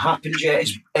not happened yet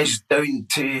is down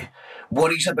to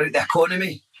worries about the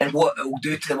economy and what it will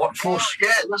do to the workforce?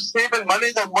 Yeah, they're saving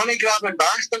money. They're money-grabbing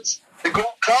bastards. The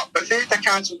Gold Cup, if they had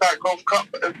cancelled that Gold Cup,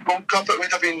 it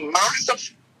would have been a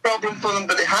massive problem for them,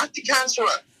 but they had to cancel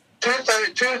it.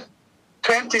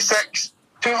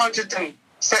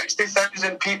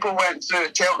 260,000 people went through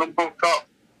the Cheltenham Gold Cup.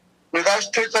 Now that's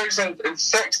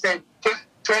 2,060,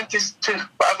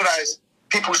 whatever it is,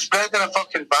 people spreading a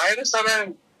fucking virus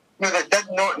around. Now they did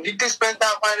not need to spread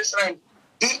that virus around.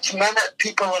 Each minute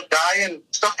people are dying,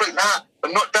 stuff like that.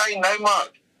 They're not dying now,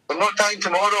 Mark. They're not dying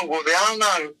tomorrow. Well, they are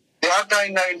now. They are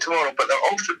dying now and tomorrow, but they're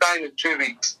also dying in 2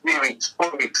 weeks, 3 weeks,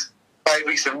 4 weeks, 5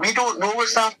 weeks. And we don't know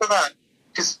what's after that.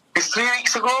 Because 3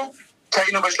 weeks ago,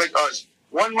 China was like us.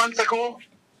 1 month ago,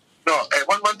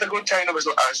 China was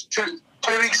like us. Two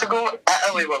weeks ago,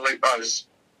 Italy were like us.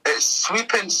 It's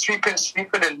sweeping,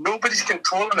 and nobody's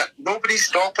controlling it. Nobody's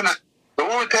stopping it. The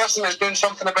only person that's doing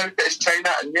something about it is China,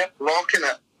 and they're blocking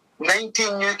it.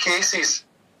 19 new cases,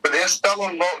 but they're still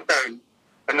on lockdown.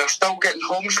 And they're still getting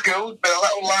homeschooled with a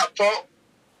little laptop.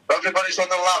 Everybody's on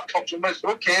their laptops, and it's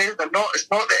okay. It's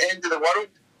not the end of the world.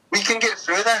 We can get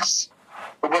through this,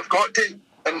 but we've got to.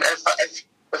 And if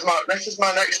this is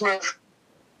my next move,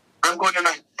 I am not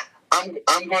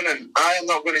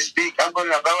going to speak. I'm going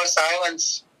to a bill of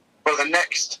silence I'm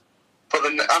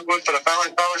going for a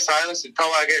bill of silence until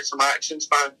I get some actions,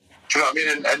 man. Do you know what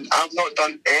I mean? And I've not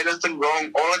done anything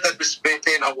wrong. All I did was spray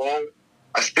paint a wall.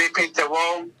 I spray painted a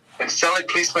wall, and silly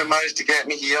policemen managed to get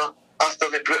me here after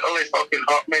they brutally fucking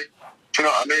hurt me. Do you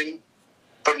know what I mean?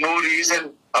 For no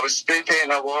reason. I was spray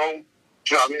painting a wall. Do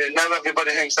Do you know what I mean? And now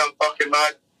everybody thinks I'm fucking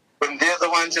mad when they're the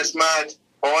ones that's mad.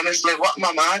 Honestly, what am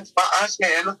I mad? Ask me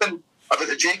anything about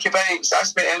the Jacobites.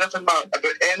 Ask me anything, Mark,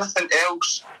 about anything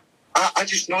else. I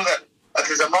just know that if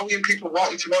there's a million people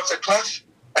walking towards a cliff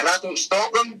and I don't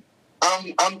stop them,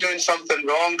 I'm doing something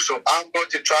wrong, so I've got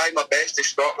to try my best to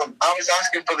stop them. I was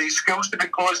asking for these schools to be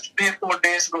closed 3 or 4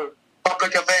 days ago.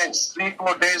 Public events 3 or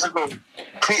 4 days ago.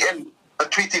 I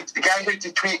tweeted, the guy who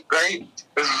to tweet, right,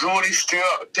 is Rory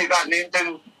Stewart. Take that name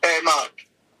down, Mark.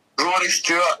 Rory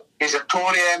Stewart. He's a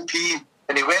Tory MP,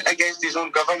 and he went against his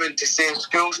own government to say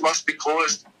schools must be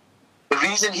closed. The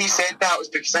reason he said that was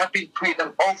because I've been tweeting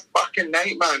him all fucking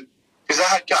night, man. Because I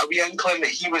had got a wee inkling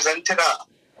that he was into that.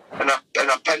 And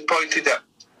I pinpointed it.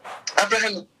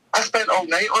 Everything, I spent all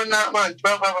night on that, man.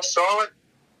 12 hours solid.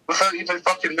 Without even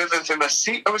fucking moving from my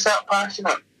seat. I was that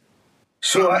passionate.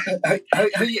 So,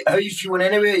 how you feeling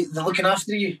anyway? They're looking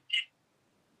after you?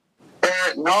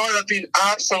 No, they've been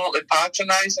absolutely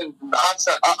patronising.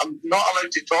 I'm not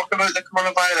allowed to talk about the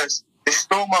coronavirus. They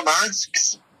stole my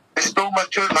masks. They stole my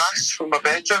 2 masks from my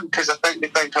bedroom because they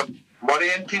think I'm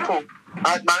worrying people.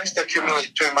 I'd managed to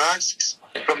accumulate 2 masks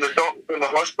from the doctor from the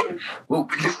hospital. Well,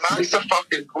 because masks are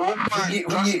fucking gold, man.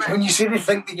 When you say they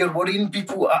think that you're worrying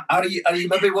people, are you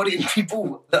maybe worrying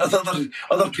people, the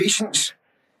other patients?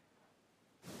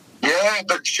 Yeah,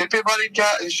 but should be worried,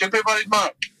 Kat. They should be worried,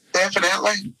 Mark.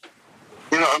 Definitely.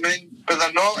 You know what I mean? But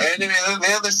they're not anyway.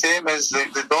 They're the same as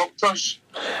the doctors.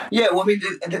 Yeah, well, I mean,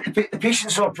 the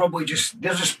patients are probably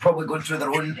they're just probably going through their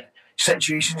own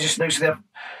situation just now. So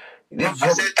I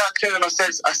said that to them. I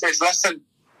said, listen,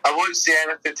 I won't say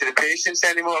anything to the patients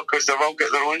anymore because they've all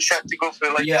got their own shit to go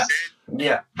through, like you said.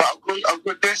 Yeah. But I'm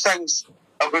going to do things.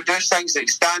 I'm going to do things like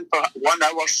stand for 1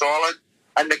 hour solid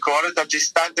in the corridor, just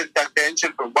standing to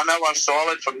attention for 1 hour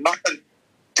solid for nothing,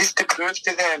 just to prove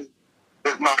to them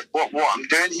that what I'm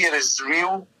doing here is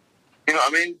real. You know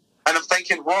what I mean? And I'm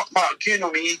thinking, what, Mark, you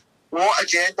know me, what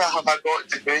agenda have I got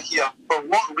to do here? For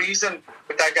what reason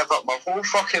would I give up my whole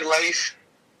fucking life,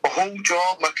 my whole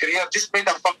job, my career? Just made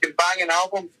a fucking banging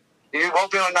album. You will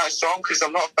be on that song because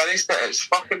I'm not finished it. It's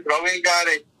fucking brilliant,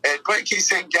 Gary. What keep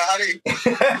saying, Gary?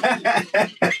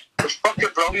 It's fucking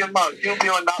brilliant, Mark. You'll be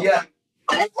on that one.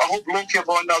 I hope Loki will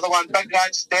be on the other one. Big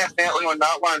Rad's definitely on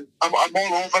that one. I'm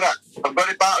all over it. I'm going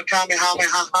to battle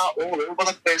Kamehameha all over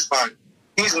the place, man.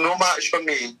 He's no match for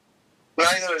me.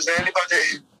 Neither is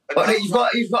anybody. But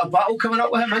you've got a battle coming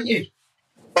up with him, haven't you?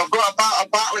 I've got a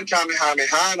battle in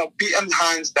Kamehameha and I'll beat him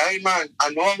hands down, man. I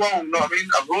know I will, you know what I mean?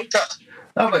 I wrote it.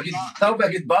 That'll be a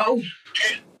good battle.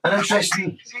 An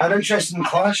interesting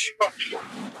clash.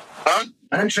 Huh?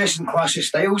 An interesting clash of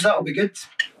styles, that'll be good.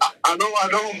 I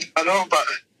know, but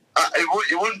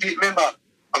he won't beat me, but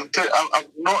I'm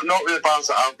not with the bars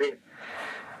that I've got.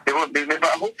 He won't beat me, but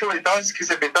hopefully he does,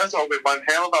 because if he does, it'll be one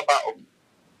hell of a battle.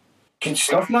 Good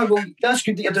stuff, man. Well, that's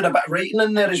good that you're doing a bit of writing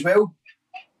in there as well.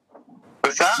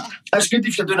 What's that? That's good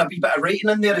if you're doing a wee bit of writing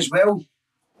in there as well.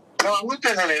 No, I'm not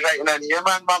doing any writing in here,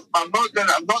 man. I've not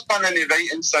done any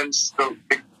writing since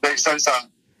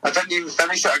I didn't even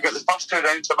finish it. I got the first 2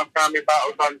 rounds of my Cammy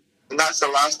battle done, and that's the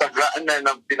last I've written, and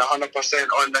I've been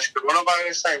 100% on this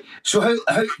coronavirus thing. So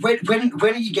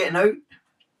when are you getting out?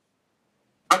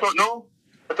 I don't know.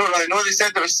 I don't really know. They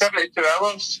said it was 72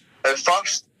 hours at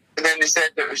first, and then they said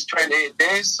it was 28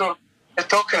 days, so they're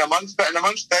talking a month, but in a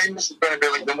month's time this is going to be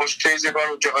like the most crazy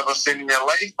world you've ever seen in your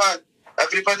life, man.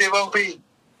 Everybody will be.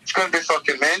 It's going to be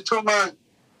fucking mental, man.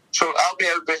 So I'll be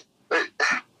able to...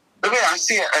 The way I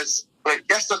see it is, like,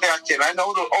 yesterday I came in,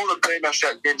 all the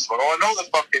Premiership games were on, all the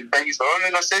fucking things were on,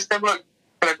 and I said to them, look,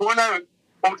 can I go now?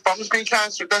 Old Firm's been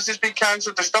cancelled, this has been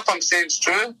cancelled, the stuff I'm saying is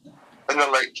true. And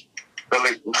they're like,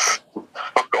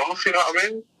 fuck off, you know what I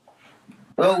mean?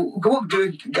 Well,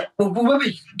 we'll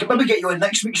maybe get you on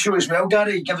next week's show as well,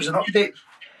 Gary, give us an update.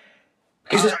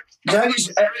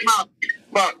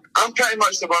 Mark, I'm pretty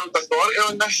much the world authority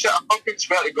on this shit. I fucking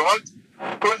swear to God,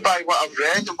 going by what I've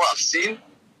read and what I've seen,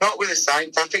 not with the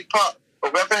scientific part,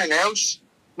 but with everything else,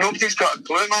 nobody's got a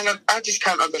clue, man. I just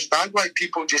can't understand why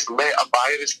people just let a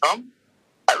virus come.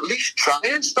 At least try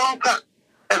and stop it.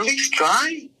 At least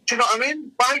try. Do you know what I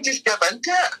mean? Why just give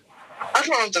into it? I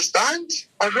don't understand.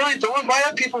 I really don't. Why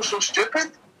are people so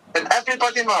stupid? And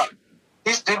everybody, Mark,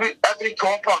 every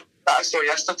copper that I saw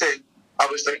yesterday, I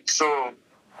was like, so...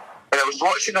 And I was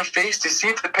watching her face to see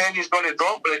if the penny's going to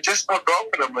drop, but it just not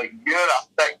dropping. I'm like, you're a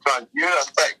thick man, you're a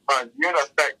thick man, you're a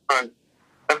thick man.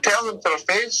 I'm telling them to her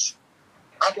face,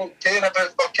 I don't care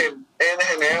about fucking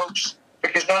anything else,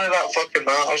 because none of that fucking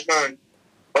matters, man.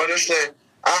 Honestly,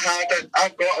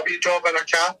 I've got a wee job in a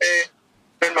cafe,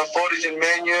 doing my foraging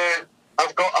menu.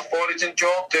 I've got a foraging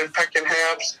job doing picking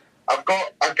herbs. I've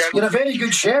got a girl. You're a very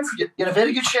good chef. You're a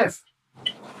very good chef.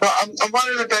 But I'm one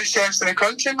of the best chefs in the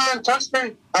country, man. Trust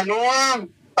me. I know I am.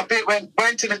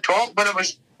 Went to the top when I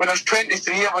was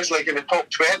 23. I was like in the top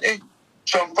 20.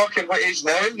 So I'm fucking what age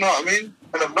now? You know what I mean?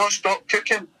 And I've not stopped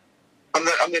cooking. I'm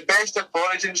the best at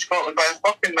foraging in Scotland by a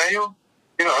fucking mile.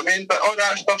 You know what I mean? But all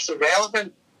that stuff's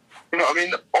irrelevant. You know what I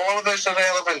mean? All of it's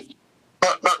irrelevant.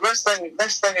 But this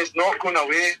thing is not going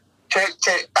away. Check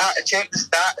the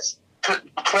stats.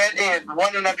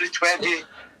 1 in every 20 in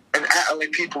Italy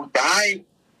people die. You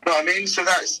know what I mean? So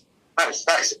that's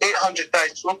 800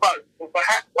 died so far. We've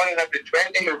hit 1 in every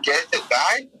 20 who get it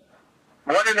die.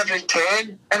 1 in every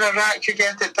 10 in Iraq who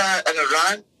get it die. In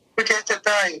Iran who get it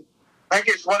die. I think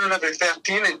it's 1 in every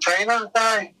 13 in China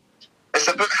die. It's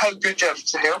about how good your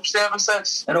health service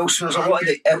is. And also there's a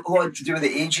lot to do with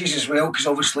the ages as well, because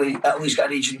obviously Italy's got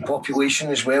an ageing population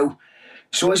as well.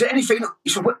 So is there any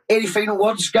final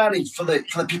words, Gary, for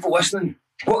the people listening?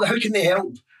 How can they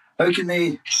help? How can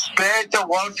they spread the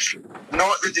word,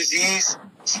 not the disease?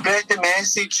 Spread the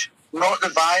message, not the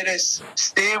virus.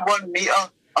 Stay 1 metre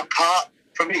apart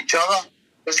from each other.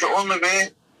 It's the only way.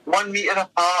 1 metre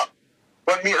apart.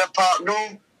 1 metre apart.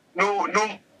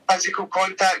 No physical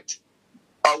contact.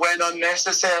 Or when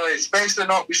unnecessary, especially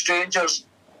not with strangers.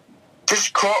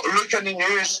 Just look in the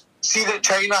news, see that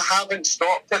China haven't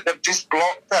stopped it, they've just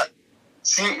blocked it.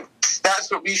 See,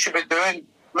 that's what we should be doing.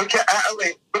 Look at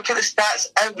Italy, look at the stats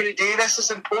every day. This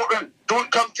is important. Don't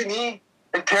come to me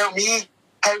and tell me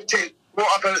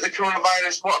what about the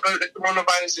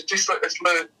coronavirus, it's just like the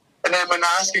flu. And then when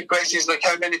I ask you questions like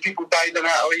how many people died in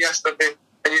Italy yesterday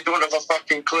and you don't have a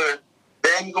fucking clue,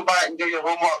 then go back and do your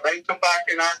homework, then come back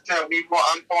and tell me what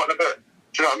I'm talking about.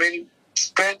 Do you know what I mean?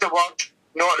 Spread the word,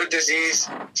 not the disease.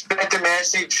 Spread the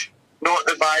message, not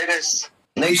the virus.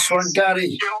 Nice one,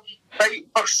 Gary. Fight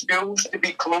for schools to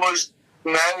be closed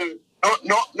now.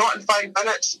 Not in 5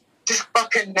 minutes. Just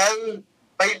fucking now.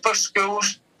 Fight for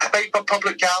schools, fight for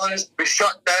public gatherings to be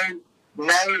shut down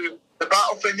now. The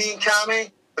battle for me and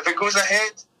Cammy, if it goes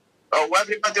ahead,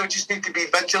 everybody will just need to be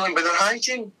vigilant with their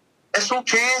hygiene. It's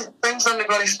okay. Things aren't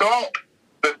going to stop.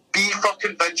 But be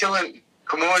fucking vigilant.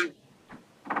 Come on.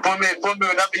 Phone me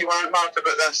whenever you want, Mark,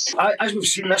 about this. As we've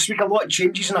seen this week, a lot of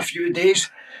changes in a few days.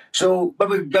 So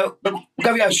we'll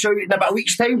give you a shout in about a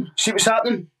week's time. See what's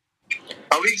happening.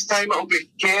 A week's time, it'll be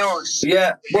chaos.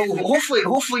 Yeah. Well,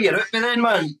 hopefully you're out by then,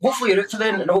 man. Hopefully you're out for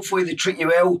then, and hopefully they treat you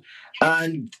well.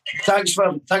 And thanks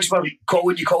for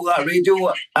calling. You call that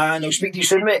radio, and I'll speak to you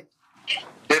soon, mate.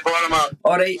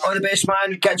 All right, all the best,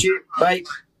 man. Catch you. Bye.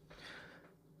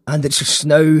 And it's just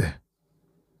now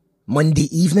Monday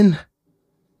evening.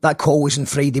 That call was on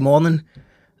Friday morning,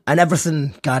 and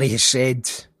everything Gary has said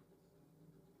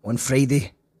on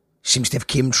Friday seems to have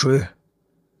came true.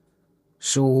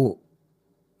 So,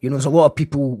 there's a lot of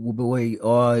people will be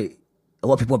like, a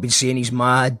lot of people have been saying he's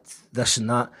mad, this and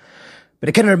that. But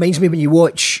it kind of reminds me when you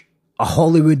watch a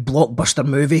Hollywood blockbuster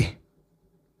movie,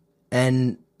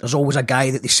 and there's always a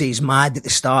guy that they say is mad at the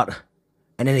start,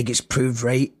 and then he gets proved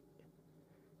right.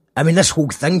 I mean, this whole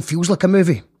thing feels like a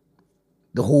movie.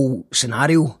 The whole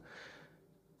scenario.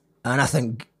 And I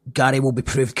think Gary will be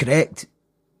proved correct.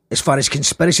 As far as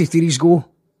conspiracy theories go,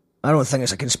 I don't think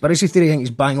it's a conspiracy theory. I think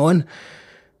he's bang on.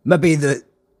 I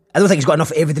don't think he's got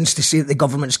enough evidence to say that the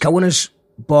government's killing us,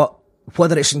 but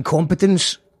whether it's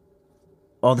incompetence,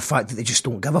 or the fact that they just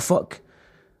don't give a fuck,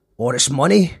 or it's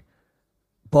money,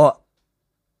 but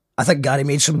I think Gary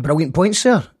made some brilliant points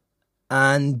there,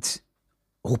 and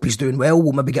I hope he's doing well.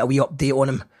 We'll maybe get a wee update on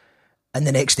him in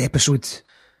the next episode.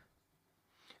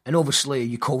 And obviously,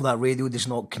 You Call That Radio does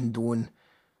not condone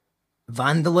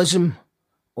vandalism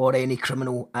or any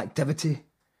criminal activity.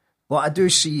 But I do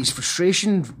see his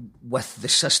frustration with the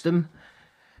system.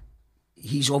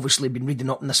 He's obviously been reading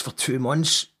up on this for 2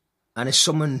 months, and as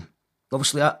someone,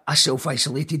 obviously, I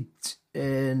self-isolated,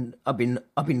 and I've been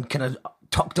kind of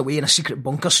tucked away in a secret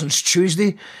bunker since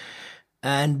Tuesday,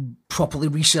 and properly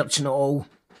researching it all.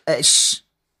 It's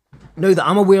now that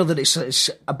I'm aware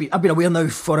that I've been aware now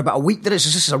for about a week that this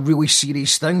is a really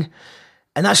serious thing,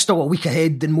 and that's still a week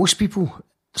ahead than most people.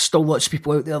 There's still lots of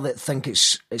people out there that think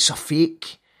it's a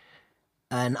fake,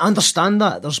 and I understand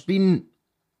that. There's been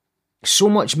so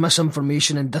much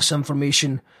misinformation and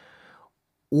disinformation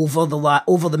over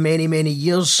the many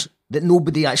years that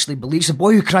nobody actually believes. The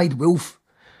boy who cried wolf.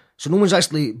 So no one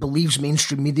actually believes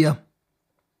mainstream media,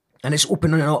 and it's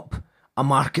opening up a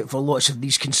market for lots of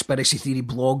these conspiracy theory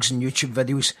blogs and YouTube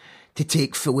videos to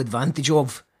take full advantage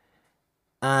of.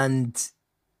 And,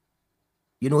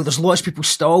 there's lots of people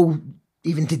still,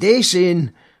 even today,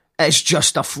 saying it's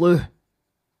just a flu.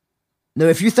 Now,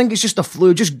 if you think it's just a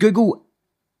flu, just Google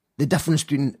the difference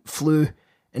between flu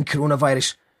and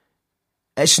coronavirus.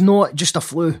 It's not just a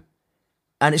flu.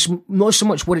 And it's not so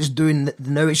much what it's doing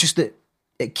now, it's just that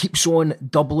it keeps on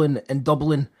doubling and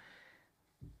doubling.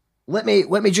 Let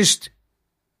me just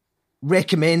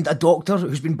recommend a doctor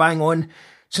who's been bang on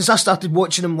since I started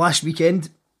watching him last weekend.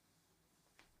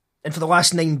 And for the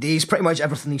last 9 days, pretty much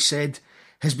everything he said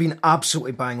has been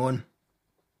absolutely bang on.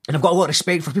 And I've got a lot of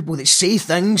respect for people that say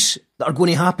things that are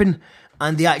going to happen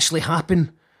and they actually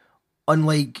happen,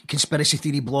 unlike conspiracy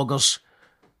theory bloggers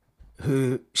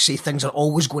who say things are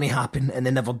always going to happen and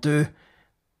they never do.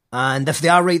 And if they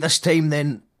are right this time,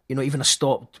 then, even a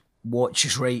stopped watch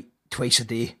is right twice a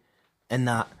day in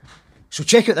that. So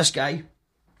check out this guy.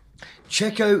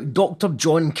 Check out Dr.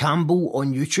 John Campbell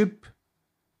on YouTube.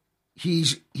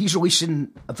 He's releasing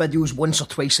videos once or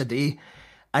twice a day,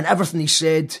 and everything he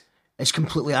said is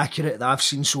completely accurate that I've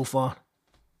seen so far.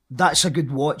 That's a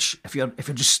good watch if you're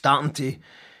just starting to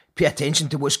pay attention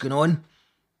to what's going on.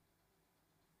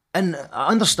 And I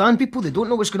understand people, they don't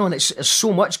know what's going on. There's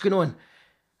so much going on.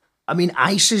 I mean,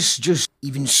 ISIS,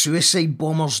 even suicide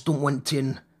bombers don't want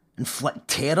to inflict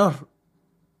terror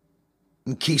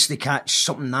in case they catch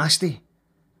something nasty.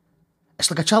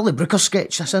 It's like a Charlie Brooker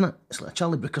sketch, isn't it? It's like a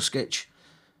Charlie Brooker sketch.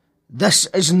 This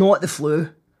is not the flu,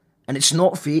 and it's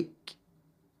not fake.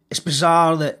 It's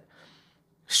bizarre that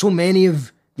so many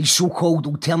of these so-called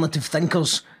alternative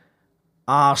thinkers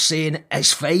are saying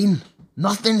it's fine.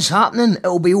 Nothing's happening.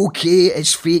 It'll be okay.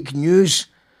 It's fake news.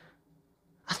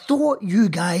 I thought you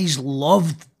guys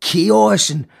loved chaos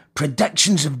and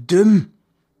predictions of doom.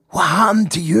 What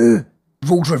happened to you?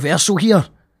 Roles reversal here.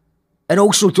 And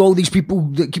also to all these people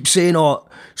that keep saying,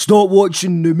 stop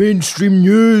watching the mainstream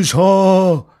news,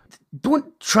 ha.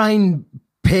 Don't try and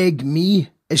peg me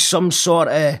as some sort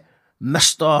of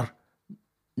Mr.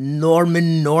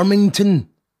 Norman Normington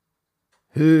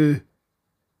who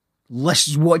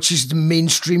watches the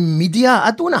mainstream media.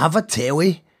 I don't have a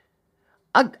telly.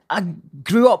 I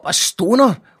grew up a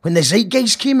stoner when the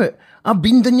Zeitgeist came out. I've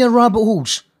been down your rabbit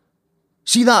holes.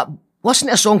 See that? Listen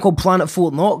to a song called Planet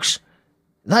Fort Knox.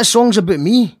 That song's about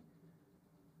me.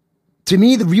 To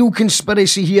me, the real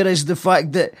conspiracy here is the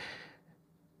fact that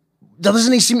there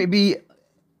doesn't seem to be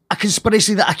a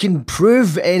conspiracy that I can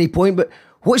prove at any point, but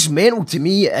what's mental to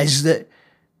me is that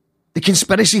the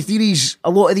conspiracy theories, a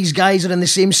lot of these guys are on the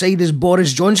same side as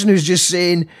Boris Johnson, who's just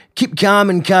saying, keep calm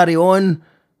and carry on,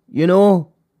 the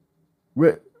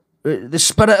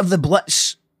spirit of the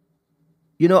Blitz,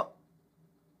 the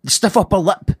stiff upper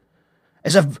lip,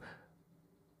 as if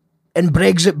in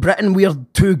Brexit Britain we're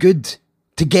too good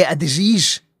to get a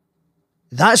disease.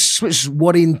 That's what's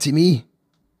worrying to me.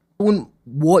 I don't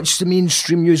watch the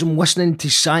mainstream news. I'm listening to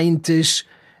scientists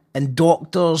and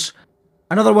doctors.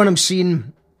 Another one I'm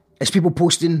seeing is people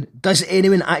posting, does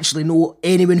anyone actually know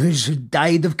anyone who's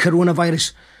died of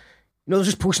coronavirus? They're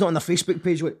just posting it on their Facebook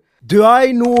page. Do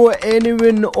I know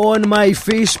anyone on my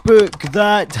Facebook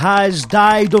that has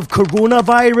died of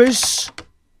coronavirus?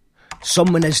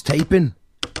 Someone is typing.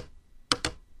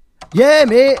 Yeah,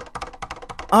 mate.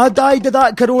 I died of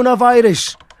that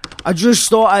coronavirus. I just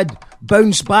thought I'd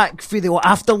bounce back for the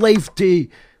afterlife to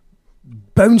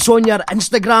bounce on your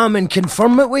Instagram and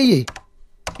confirm it with you.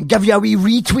 Give you a wee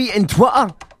retweet on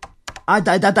Twitter. I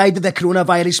died of the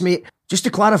coronavirus, mate. Just to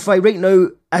clarify, right now,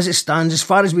 as it stands, as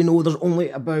far as we know, there's only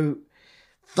about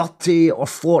 30 or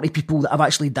 40 people that have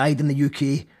actually died in the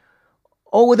UK.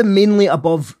 All of them mainly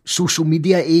above social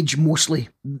media age, mostly.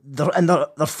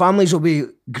 Their families will be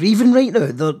grieving right now.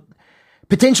 They're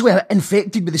potentially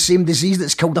infected with the same disease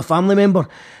that's killed a family member.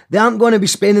 They aren't going to be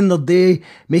spending their day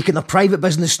making their private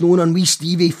business known on wee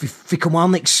Stevie for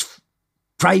Kilmarnock's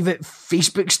private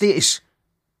Facebook status.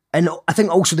 And I think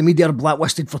also the media are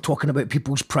blacklisted for talking about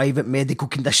people's private medical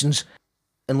conditions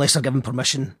unless they're given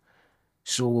permission.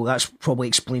 So that probably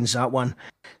explains that one.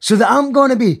 So they aren't going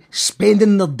to be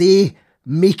spending their day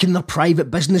making their private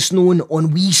business known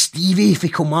on wee Stevie for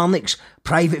Kilmarnock's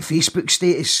private Facebook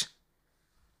status.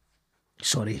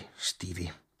 Sorry,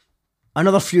 Stevie.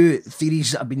 Another few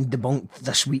theories that have been debunked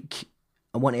this week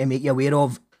I want to make you aware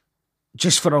of,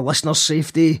 just for our listeners'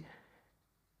 safety.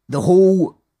 The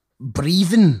whole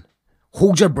breathing,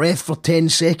 hold your breath for 10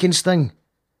 seconds thing.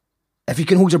 If you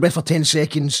can hold your breath for 10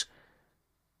 seconds,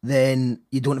 then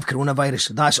you don't have coronavirus.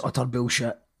 That's utter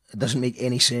bullshit. It doesn't make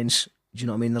any sense. Do you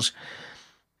know what I mean? There's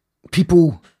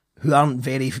people who aren't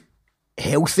very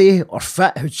healthy or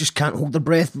fit who just can't hold their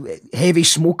breath. Heavy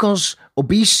smokers,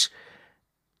 obese,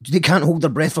 they can't hold their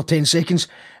breath for 10 seconds.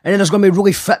 And then there's going to be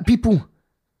really fit people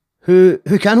who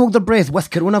can hold their breath with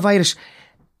coronavirus.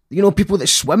 People that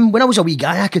swim. When I was a wee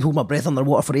guy, I could hold my breath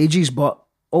underwater for ages, but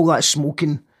all that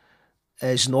smoking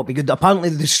is not be good. Apparently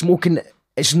the smoking,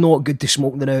 it's not good to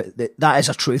smoke now. That is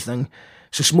a true thing.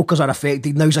 So smokers are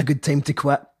affected. Now's a good time to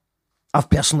quit. I've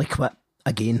personally quit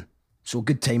again. So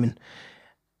good timing.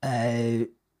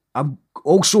 I'm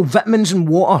also vitamins and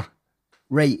water.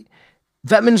 Right.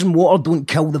 Vitamins and water don't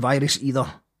kill the virus either.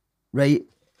 Right.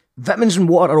 Vitamins and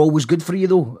water are always good for you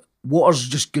though. Water's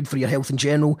just good for your health in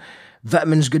general.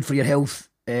 Vitamins good for your health.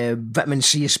 Vitamin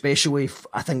C especially,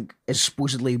 I think, is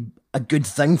supposedly a good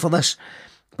thing for this.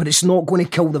 But it's not going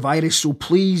to kill the virus. So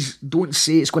please don't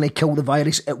say it's going to kill the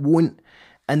virus. It won't.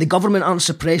 And the government aren't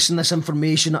suppressing this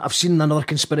information. I've seen another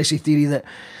conspiracy theory that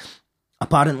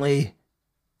apparently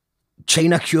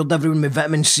China cured everyone with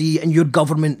vitamin C and your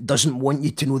government doesn't want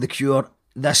you to know the cure.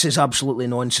 This is absolutely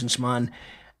nonsense, man.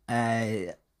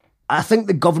 I think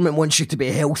the government wants you to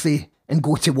be healthy and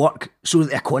go to work so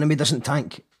that the economy doesn't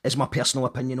tank, is my personal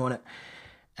opinion on it.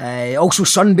 Also,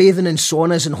 sunbathing and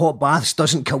saunas and hot baths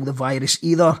doesn't kill the virus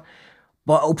either,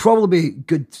 but it'll probably be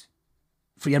good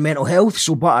for your mental health,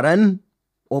 so butter in.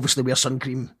 Obviously wear sun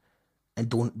cream and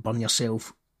don't burn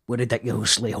yourself with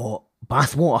ridiculously hot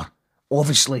bath water,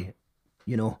 obviously,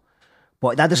 you know.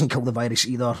 But that doesn't kill the virus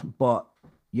either. But,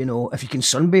 you know, if you can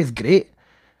sunbathe, great.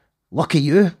 Lucky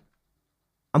you.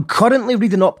 I'm currently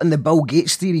reading up on the Bill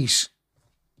Gates theories.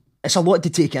 It's a lot to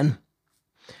take in.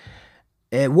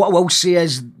 What I will say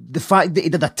is the fact that he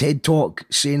did a TED Talk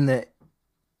saying that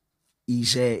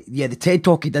he's... the TED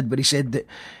Talk he did where he said that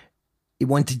he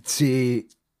wanted to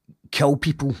kill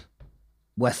people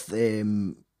with...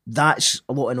 that's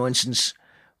a lot of nonsense.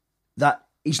 That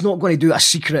he's not going to do a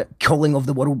secret killing of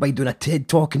the world by doing a TED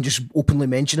Talk and just openly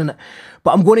mentioning it.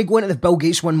 But I'm going to go into the Bill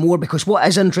Gates one more because what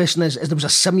is interesting is there was a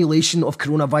simulation of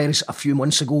coronavirus a few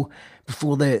months ago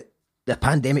before the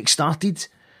pandemic started.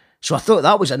 So I thought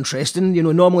that was interesting. You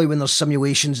know, normally when there's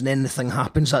simulations and then the thing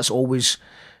happens, that's always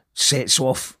sets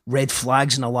off red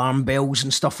flags and alarm bells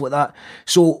and stuff like that.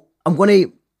 So I'm going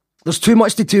to... There's too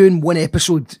much to do in one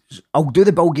episode. I'll do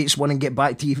the Bill Gates one and get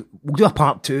back to you. We'll do a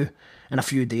part 2 in a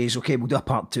few days, okay? We'll do a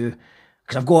part 2.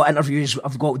 Because I've got interviews,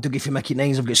 I've got Dougie from Mickey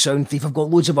Nines, I've got Sound Thief, I've got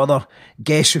loads of other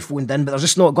guests who phoned in, but there's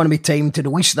just not going to be time to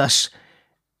release this.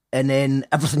 And then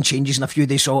everything changes in a few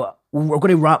days. So we're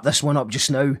going to wrap this one up just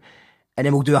now. And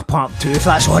then we'll do a part 2, if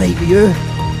that's alright with you.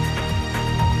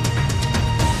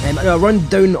 A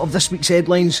rundown of this week's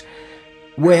headlines,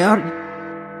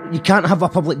 where you can't have a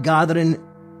public gathering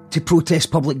to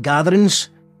protest public gatherings.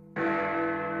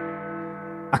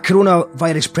 A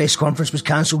coronavirus press conference was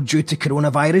cancelled due to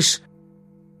coronavirus.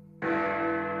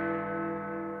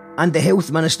 And the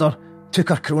health minister took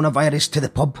her coronavirus to the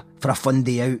pub for a fun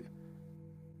day out.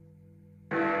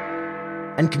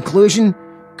 In conclusion,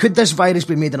 could this virus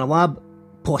be made in a lab?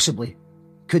 Possibly.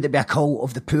 Could it be a cult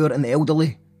of the poor and the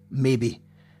elderly? Maybe.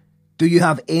 Do you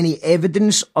have any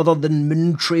evidence other than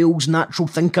Moontrail's natural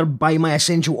thinker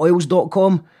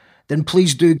buymyessentialoils.com? Then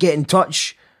please do get in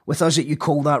touch with us at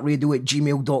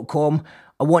youcallthatradio@gmail.com.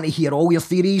 I want to hear all your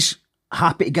theories.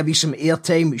 Happy to give you some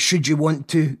airtime should you want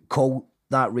to call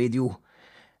that radio.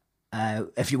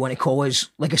 If you want to call us.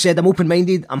 Like I said, I'm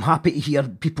open-minded. I'm happy to hear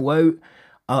people out.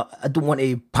 I don't want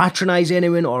to patronise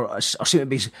anyone or seem to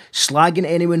be slagging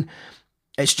anyone.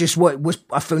 It's just what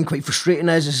I found quite frustrating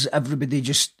is everybody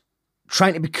just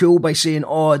trying to be cool by saying,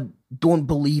 oh, don't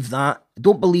believe that.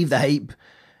 Don't believe the hype.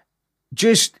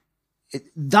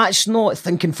 That's not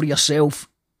thinking for yourself.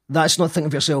 That's not thinking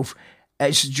for yourself.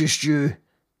 It's just you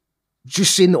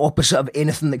just saying the opposite of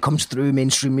anything that comes through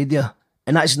mainstream media.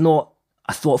 And that's not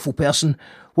a thoughtful person.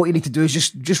 What you need to do is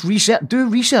just research. Do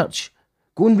research.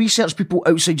 Go and research people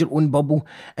outside your own bubble.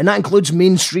 And that includes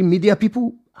mainstream media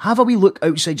people. Have a wee look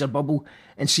outside your bubble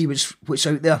and see what's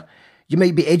out there. You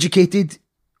might be educated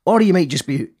or you might just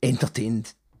be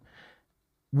entertained.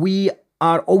 We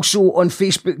are also on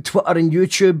Facebook, Twitter and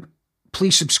YouTube.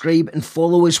 Please subscribe and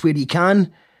follow us where you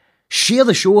can. Share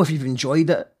the show if you've enjoyed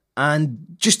it.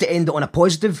 And just to end it on a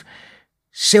positive,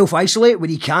 self-isolate where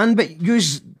you can, but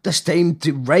use this time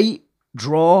to write,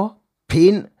 draw,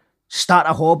 paint, start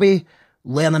a hobby,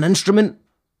 learn an instrument,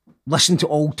 listen to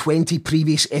all 20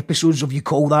 previous episodes of You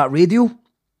Call That Radio,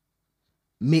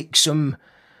 make some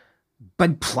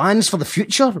big plans for the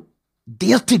future,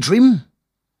 dare to dream,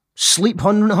 sleep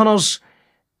hunters,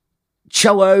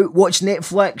 chill out, watch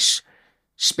Netflix,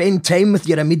 spend time with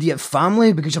your immediate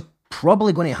family because you're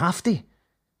probably going to have to.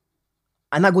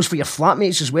 And that goes for your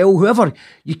flatmates as well. Whoever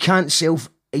you can't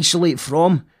self-isolate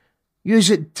from, use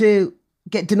it to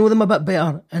get to know them a bit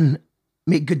better and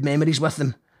make good memories with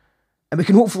them. And we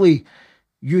can hopefully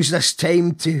use this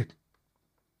time to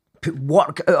put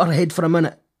work out our head for a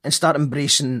minute and start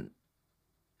embracing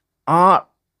art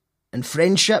and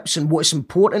friendships and what's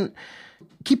important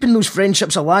keeping those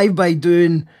friendships alive by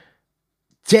doing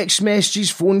text messages,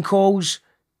 phone calls,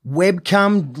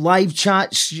 webcam, live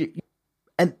chats,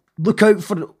 and look out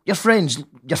for your friends,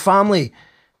 your family,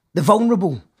 the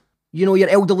vulnerable, you know, your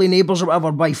elderly neighbours or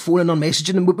whatever, by phoning or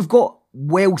messaging them. We've got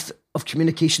wealth of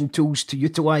communication tools to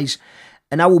utilise,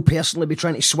 and I will personally be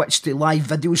trying to switch to live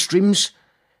video streams.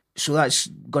 So that's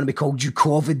going to be called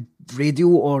UCOVID Radio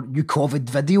or UCOVID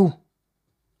Video.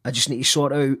 I just need to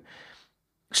sort out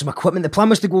some equipment. The plan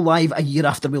was to go live a year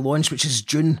after we launch, which is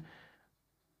June.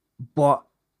 But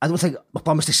I don't think, my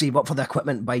plan was to save up for the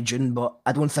equipment by June, but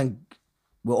I don't think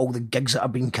with all the gigs that are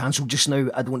being cancelled just now,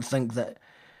 I don't think that,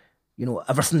 you know,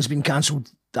 everything's been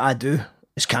cancelled that I do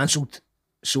is cancelled.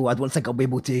 So I don't think I'll be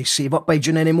able to save up by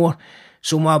June anymore.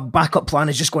 So my backup plan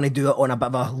is just going to do it on a bit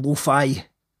of a lo-fi,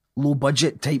 low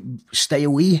budget type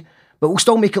style-y, but we'll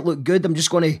still make it look good. I'm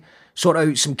just going to sort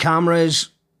out some cameras,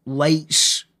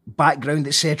 lights, background,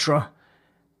 etc.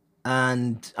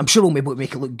 And I'm sure we'll be able to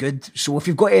make it look good. So if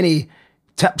you've got any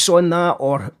tips on that,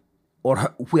 or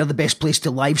where the best place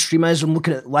to live stream is, I'm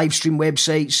looking at live stream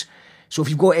websites. So if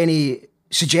you've got any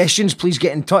suggestions, please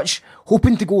get in touch.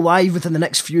 Hoping to go live within the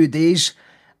next few days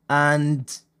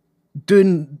and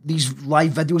doing these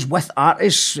live videos with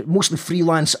artists, mostly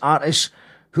freelance artists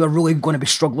who are really going to be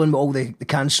struggling with all the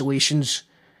cancellations.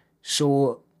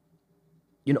 So,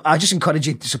 you know, I just encourage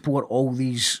you to support all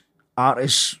these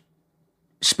artists,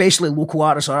 especially local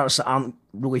artists or artists that aren't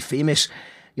really famous.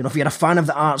 You know, if you're a fan of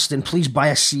the arts, then please buy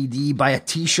a CD, buy a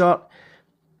t-shirt.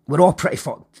 We're all pretty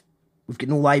fucked. We've got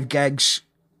no live gigs.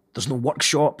 There's no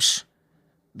workshops.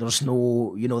 There's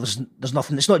no, you know, there's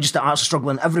nothing. It's not just the arts are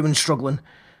struggling. Everyone's struggling.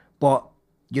 But,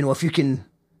 you know, if you can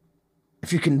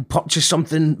purchase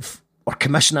something or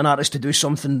commission an artist to do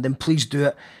something, then please do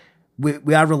it.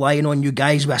 We are relying on you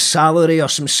guys with a salary or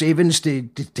some savings to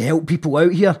help people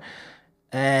out here.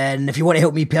 And if you want to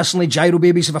help me personally, Gyro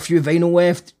Babies have a few vinyl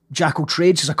left. Jackal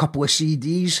Trades has a couple of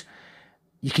CDs.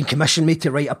 You can commission me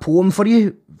to write a poem for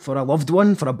you, for a loved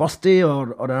one, for a birthday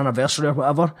or an anniversary or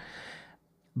whatever.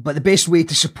 But the best way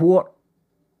to support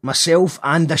myself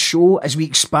and the show as we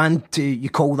expand to You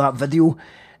Call That Video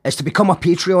is to become a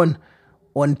Patreon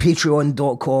on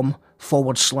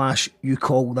patreon.com/You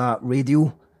Call That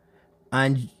Radio.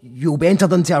 And you'll be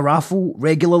entered into a raffle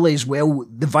regularly as well.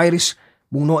 The virus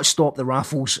will not stop the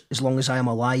raffles as long as I am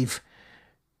alive.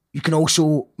 You can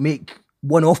also make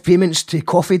one-off payments to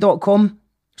Ko-fi.com.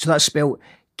 So that's spelled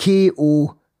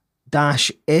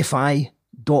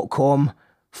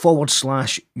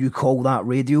ko-fi.com/You Call That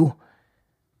Radio.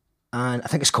 And I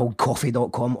think it's called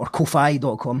Ko-fi.com or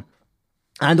Ko-fi.com.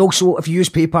 And also, if you use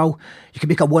PayPal, you can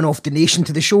make a one-off donation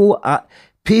to the show at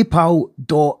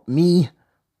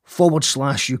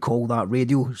paypal.me/You Call That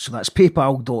Radio. So that's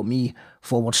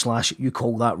paypal.me/You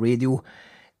Call That Radio.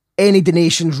 Any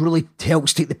donations really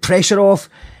helps take the pressure off,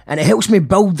 and it helps me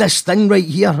build this thing right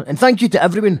here. And thank you to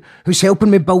everyone who's helping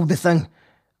me build the thing.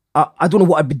 I don't know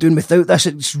what I'd be doing without this.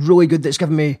 It's really good that it's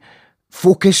given me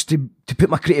focus to put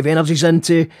my creative energies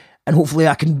into, and hopefully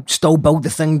I can still build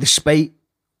the thing despite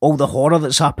all the horror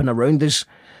that's happened around us.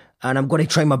 And I'm going to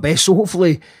try my best. So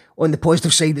hopefully on the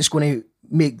positive side, it's going to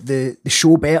make the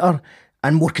show better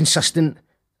and more consistent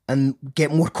and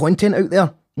get more content out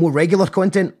there, more regular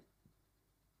content.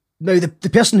 Now, the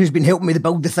person who's been helping me to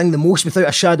build the thing the most, without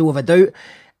a shadow of a doubt,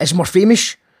 is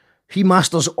Morphamish. He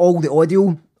masters all the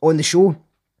audio on the show.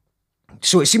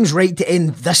 So it seems right to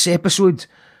end this episode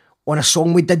on a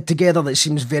song we did together that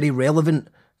seems very relevant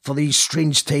for these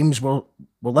strange times we're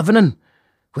living in,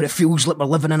 where it feels like we're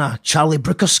living in a Charlie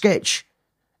Brooker sketch.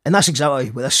 And that's exactly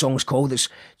what this song's called. It's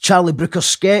Charlie Brooker's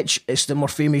sketch. It's the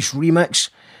Morphamish remix.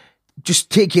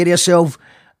 Just take care of yourself.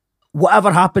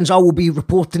 Whatever happens, I will be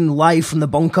reporting live from the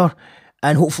bunker,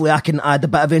 and hopefully I can add a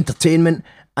bit of entertainment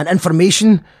and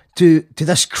information to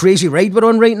this crazy ride we're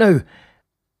on right now.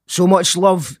 So much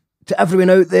love to everyone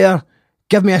out there.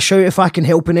 Give me a shout if I can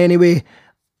help in any way.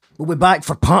 We'll be back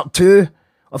for part 2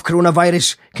 of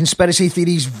Coronavirus Conspiracy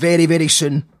Theories very, very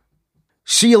soon.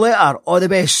 See you later. All the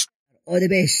best. All the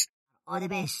best. All the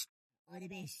best. All the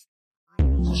best.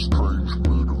 The strange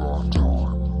mood of our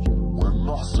time, when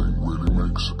nothing really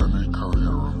makes any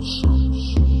coherent sense.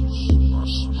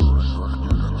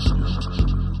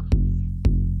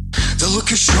 The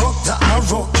look of shock that I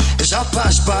rock as I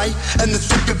pass by, in the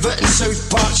thick of it in South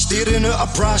Park, staring at a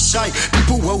brass eye.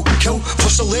 People will kill for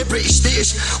celebrity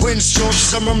status when it's George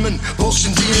Zimmerman,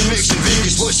 boxing DMX in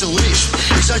Vegas. What's the latest?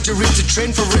 Exaggerated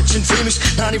trend for rich and famous.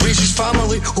 Nanny raises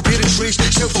family, or parents raise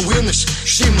self-awareness.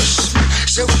 Shameless.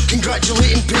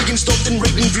 Self-congratulating pagans stopped and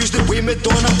writing views the way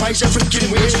Madonna buys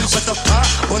African ways. With a pat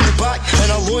on the back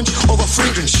and a launch of a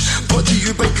fragrance brought to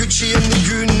you by Gucci and the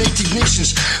United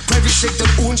Nations. Private sector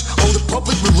owns all the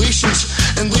public relations.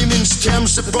 In layman's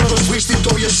terms, the brothers wasted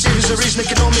all your savings. They're raising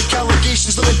economic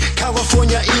allegations. Living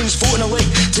California aims, voting elect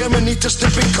Terminators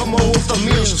to become all of the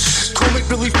mayors. Comic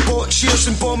relief bought shares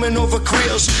and bombing over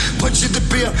queers. Punch of the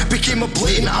bear became a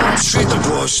blatant arms trader.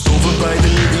 Washed over by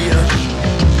the media.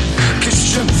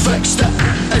 Cause Jim fixed it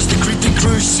as the greedy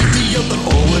crew city. They're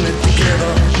all in it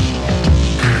together.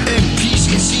 MPs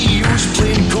and CEOs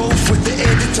playing golf with the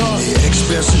editor. The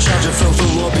experts in charge of filthy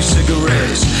lobby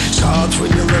cigarettes. It's hard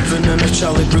when you're living in a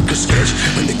Charlie Brooker sketch.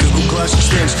 When the Google Glass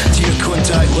extends to your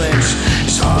contact lens.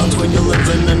 It's hard when you're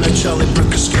living in a Charlie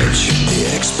Brooker sketch.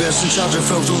 The experts in charge of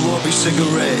filthy lobby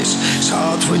cigarettes. It's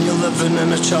hard when you're living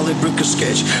in a Charlie Brooker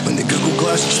sketch. When the Google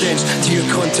Glass extends to your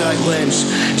contact lens.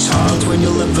 It's hard when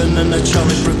you're living in a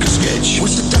Charlie Brooker sketch.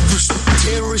 What's the difference between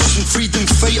terrorists and freedom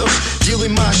fighters? Daily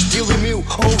Mash, Daily Mail,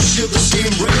 all share the same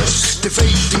writers.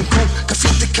 Divide and conquer,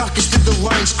 feed the carcass to the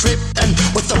lions. Crept in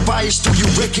with a bias till you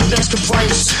recognise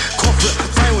compliance. Corporate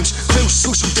violence, real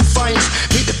social defiance.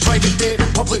 Make the private debt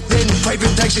public, then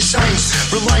privatise the science.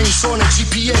 Reliance on a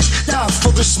GPS, dive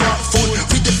for the smartphone.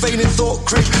 Redefining thought,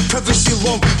 crime, privacy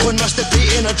long. One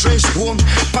masturbating a dress worn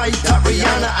by that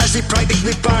Rihanna as they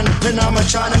practically ban Panama,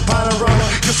 Chan and Panorama.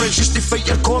 Your friends used to fight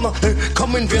your corner.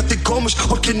 Come inverted commas,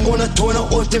 working on a toner,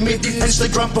 automated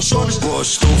Instagram personas.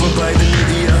 Washed over by the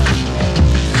media.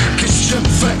 Cause Jim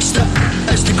fixed it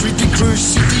as the greedy crew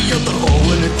city. They're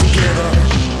all in it together.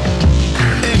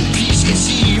 MPs and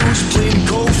CEOs playing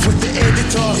golf with the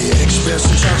editor. The experts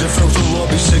in charge of filthy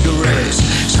lobby cigarettes.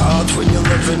 It's hard when you're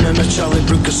living in a Charlie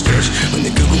Brooker sketch. When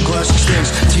the Google Glass extends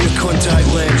to your contact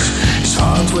lens. It's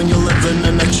hard when you're living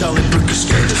in a Charlie Brooker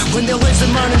sketch. When they let the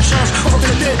man in charge of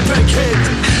the dead big head.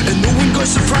 And no one got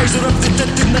surprised, or if they did,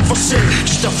 they never said.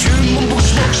 Just a few mumble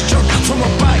slugs jerk from a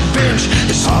back bench.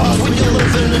 It's hard when you're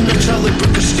living in a Charlie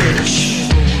Brooker sketch.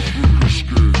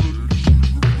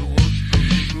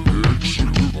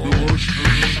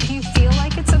 Do you feel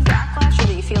like it's a backlash, or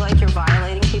do you feel like you're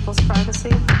violating people's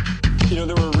privacy? You know,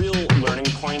 there were real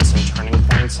learning points and turning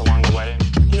points along the way.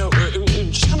 You know,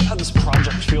 it just kind of had this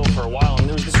project feel for a while, and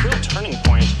there was this real turning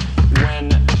point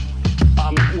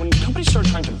when companies started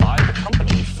trying to buy the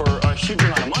company for a huge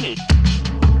amount of money.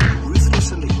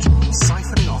 Ruthless elite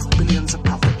siphoning off billions of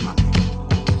public money.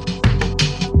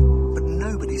 But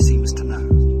nobody seems to know.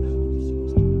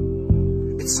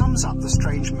 It sums up the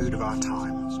strange mood of our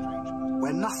time,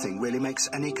 where nothing really makes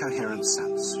any coherent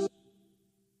sense.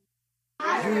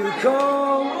 You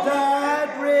call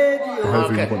that radio.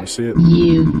 However you want to see it.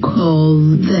 You call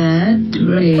that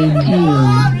radio.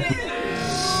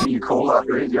 You call that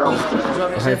radio.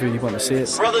 However you want to see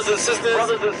it. Brothers and sisters.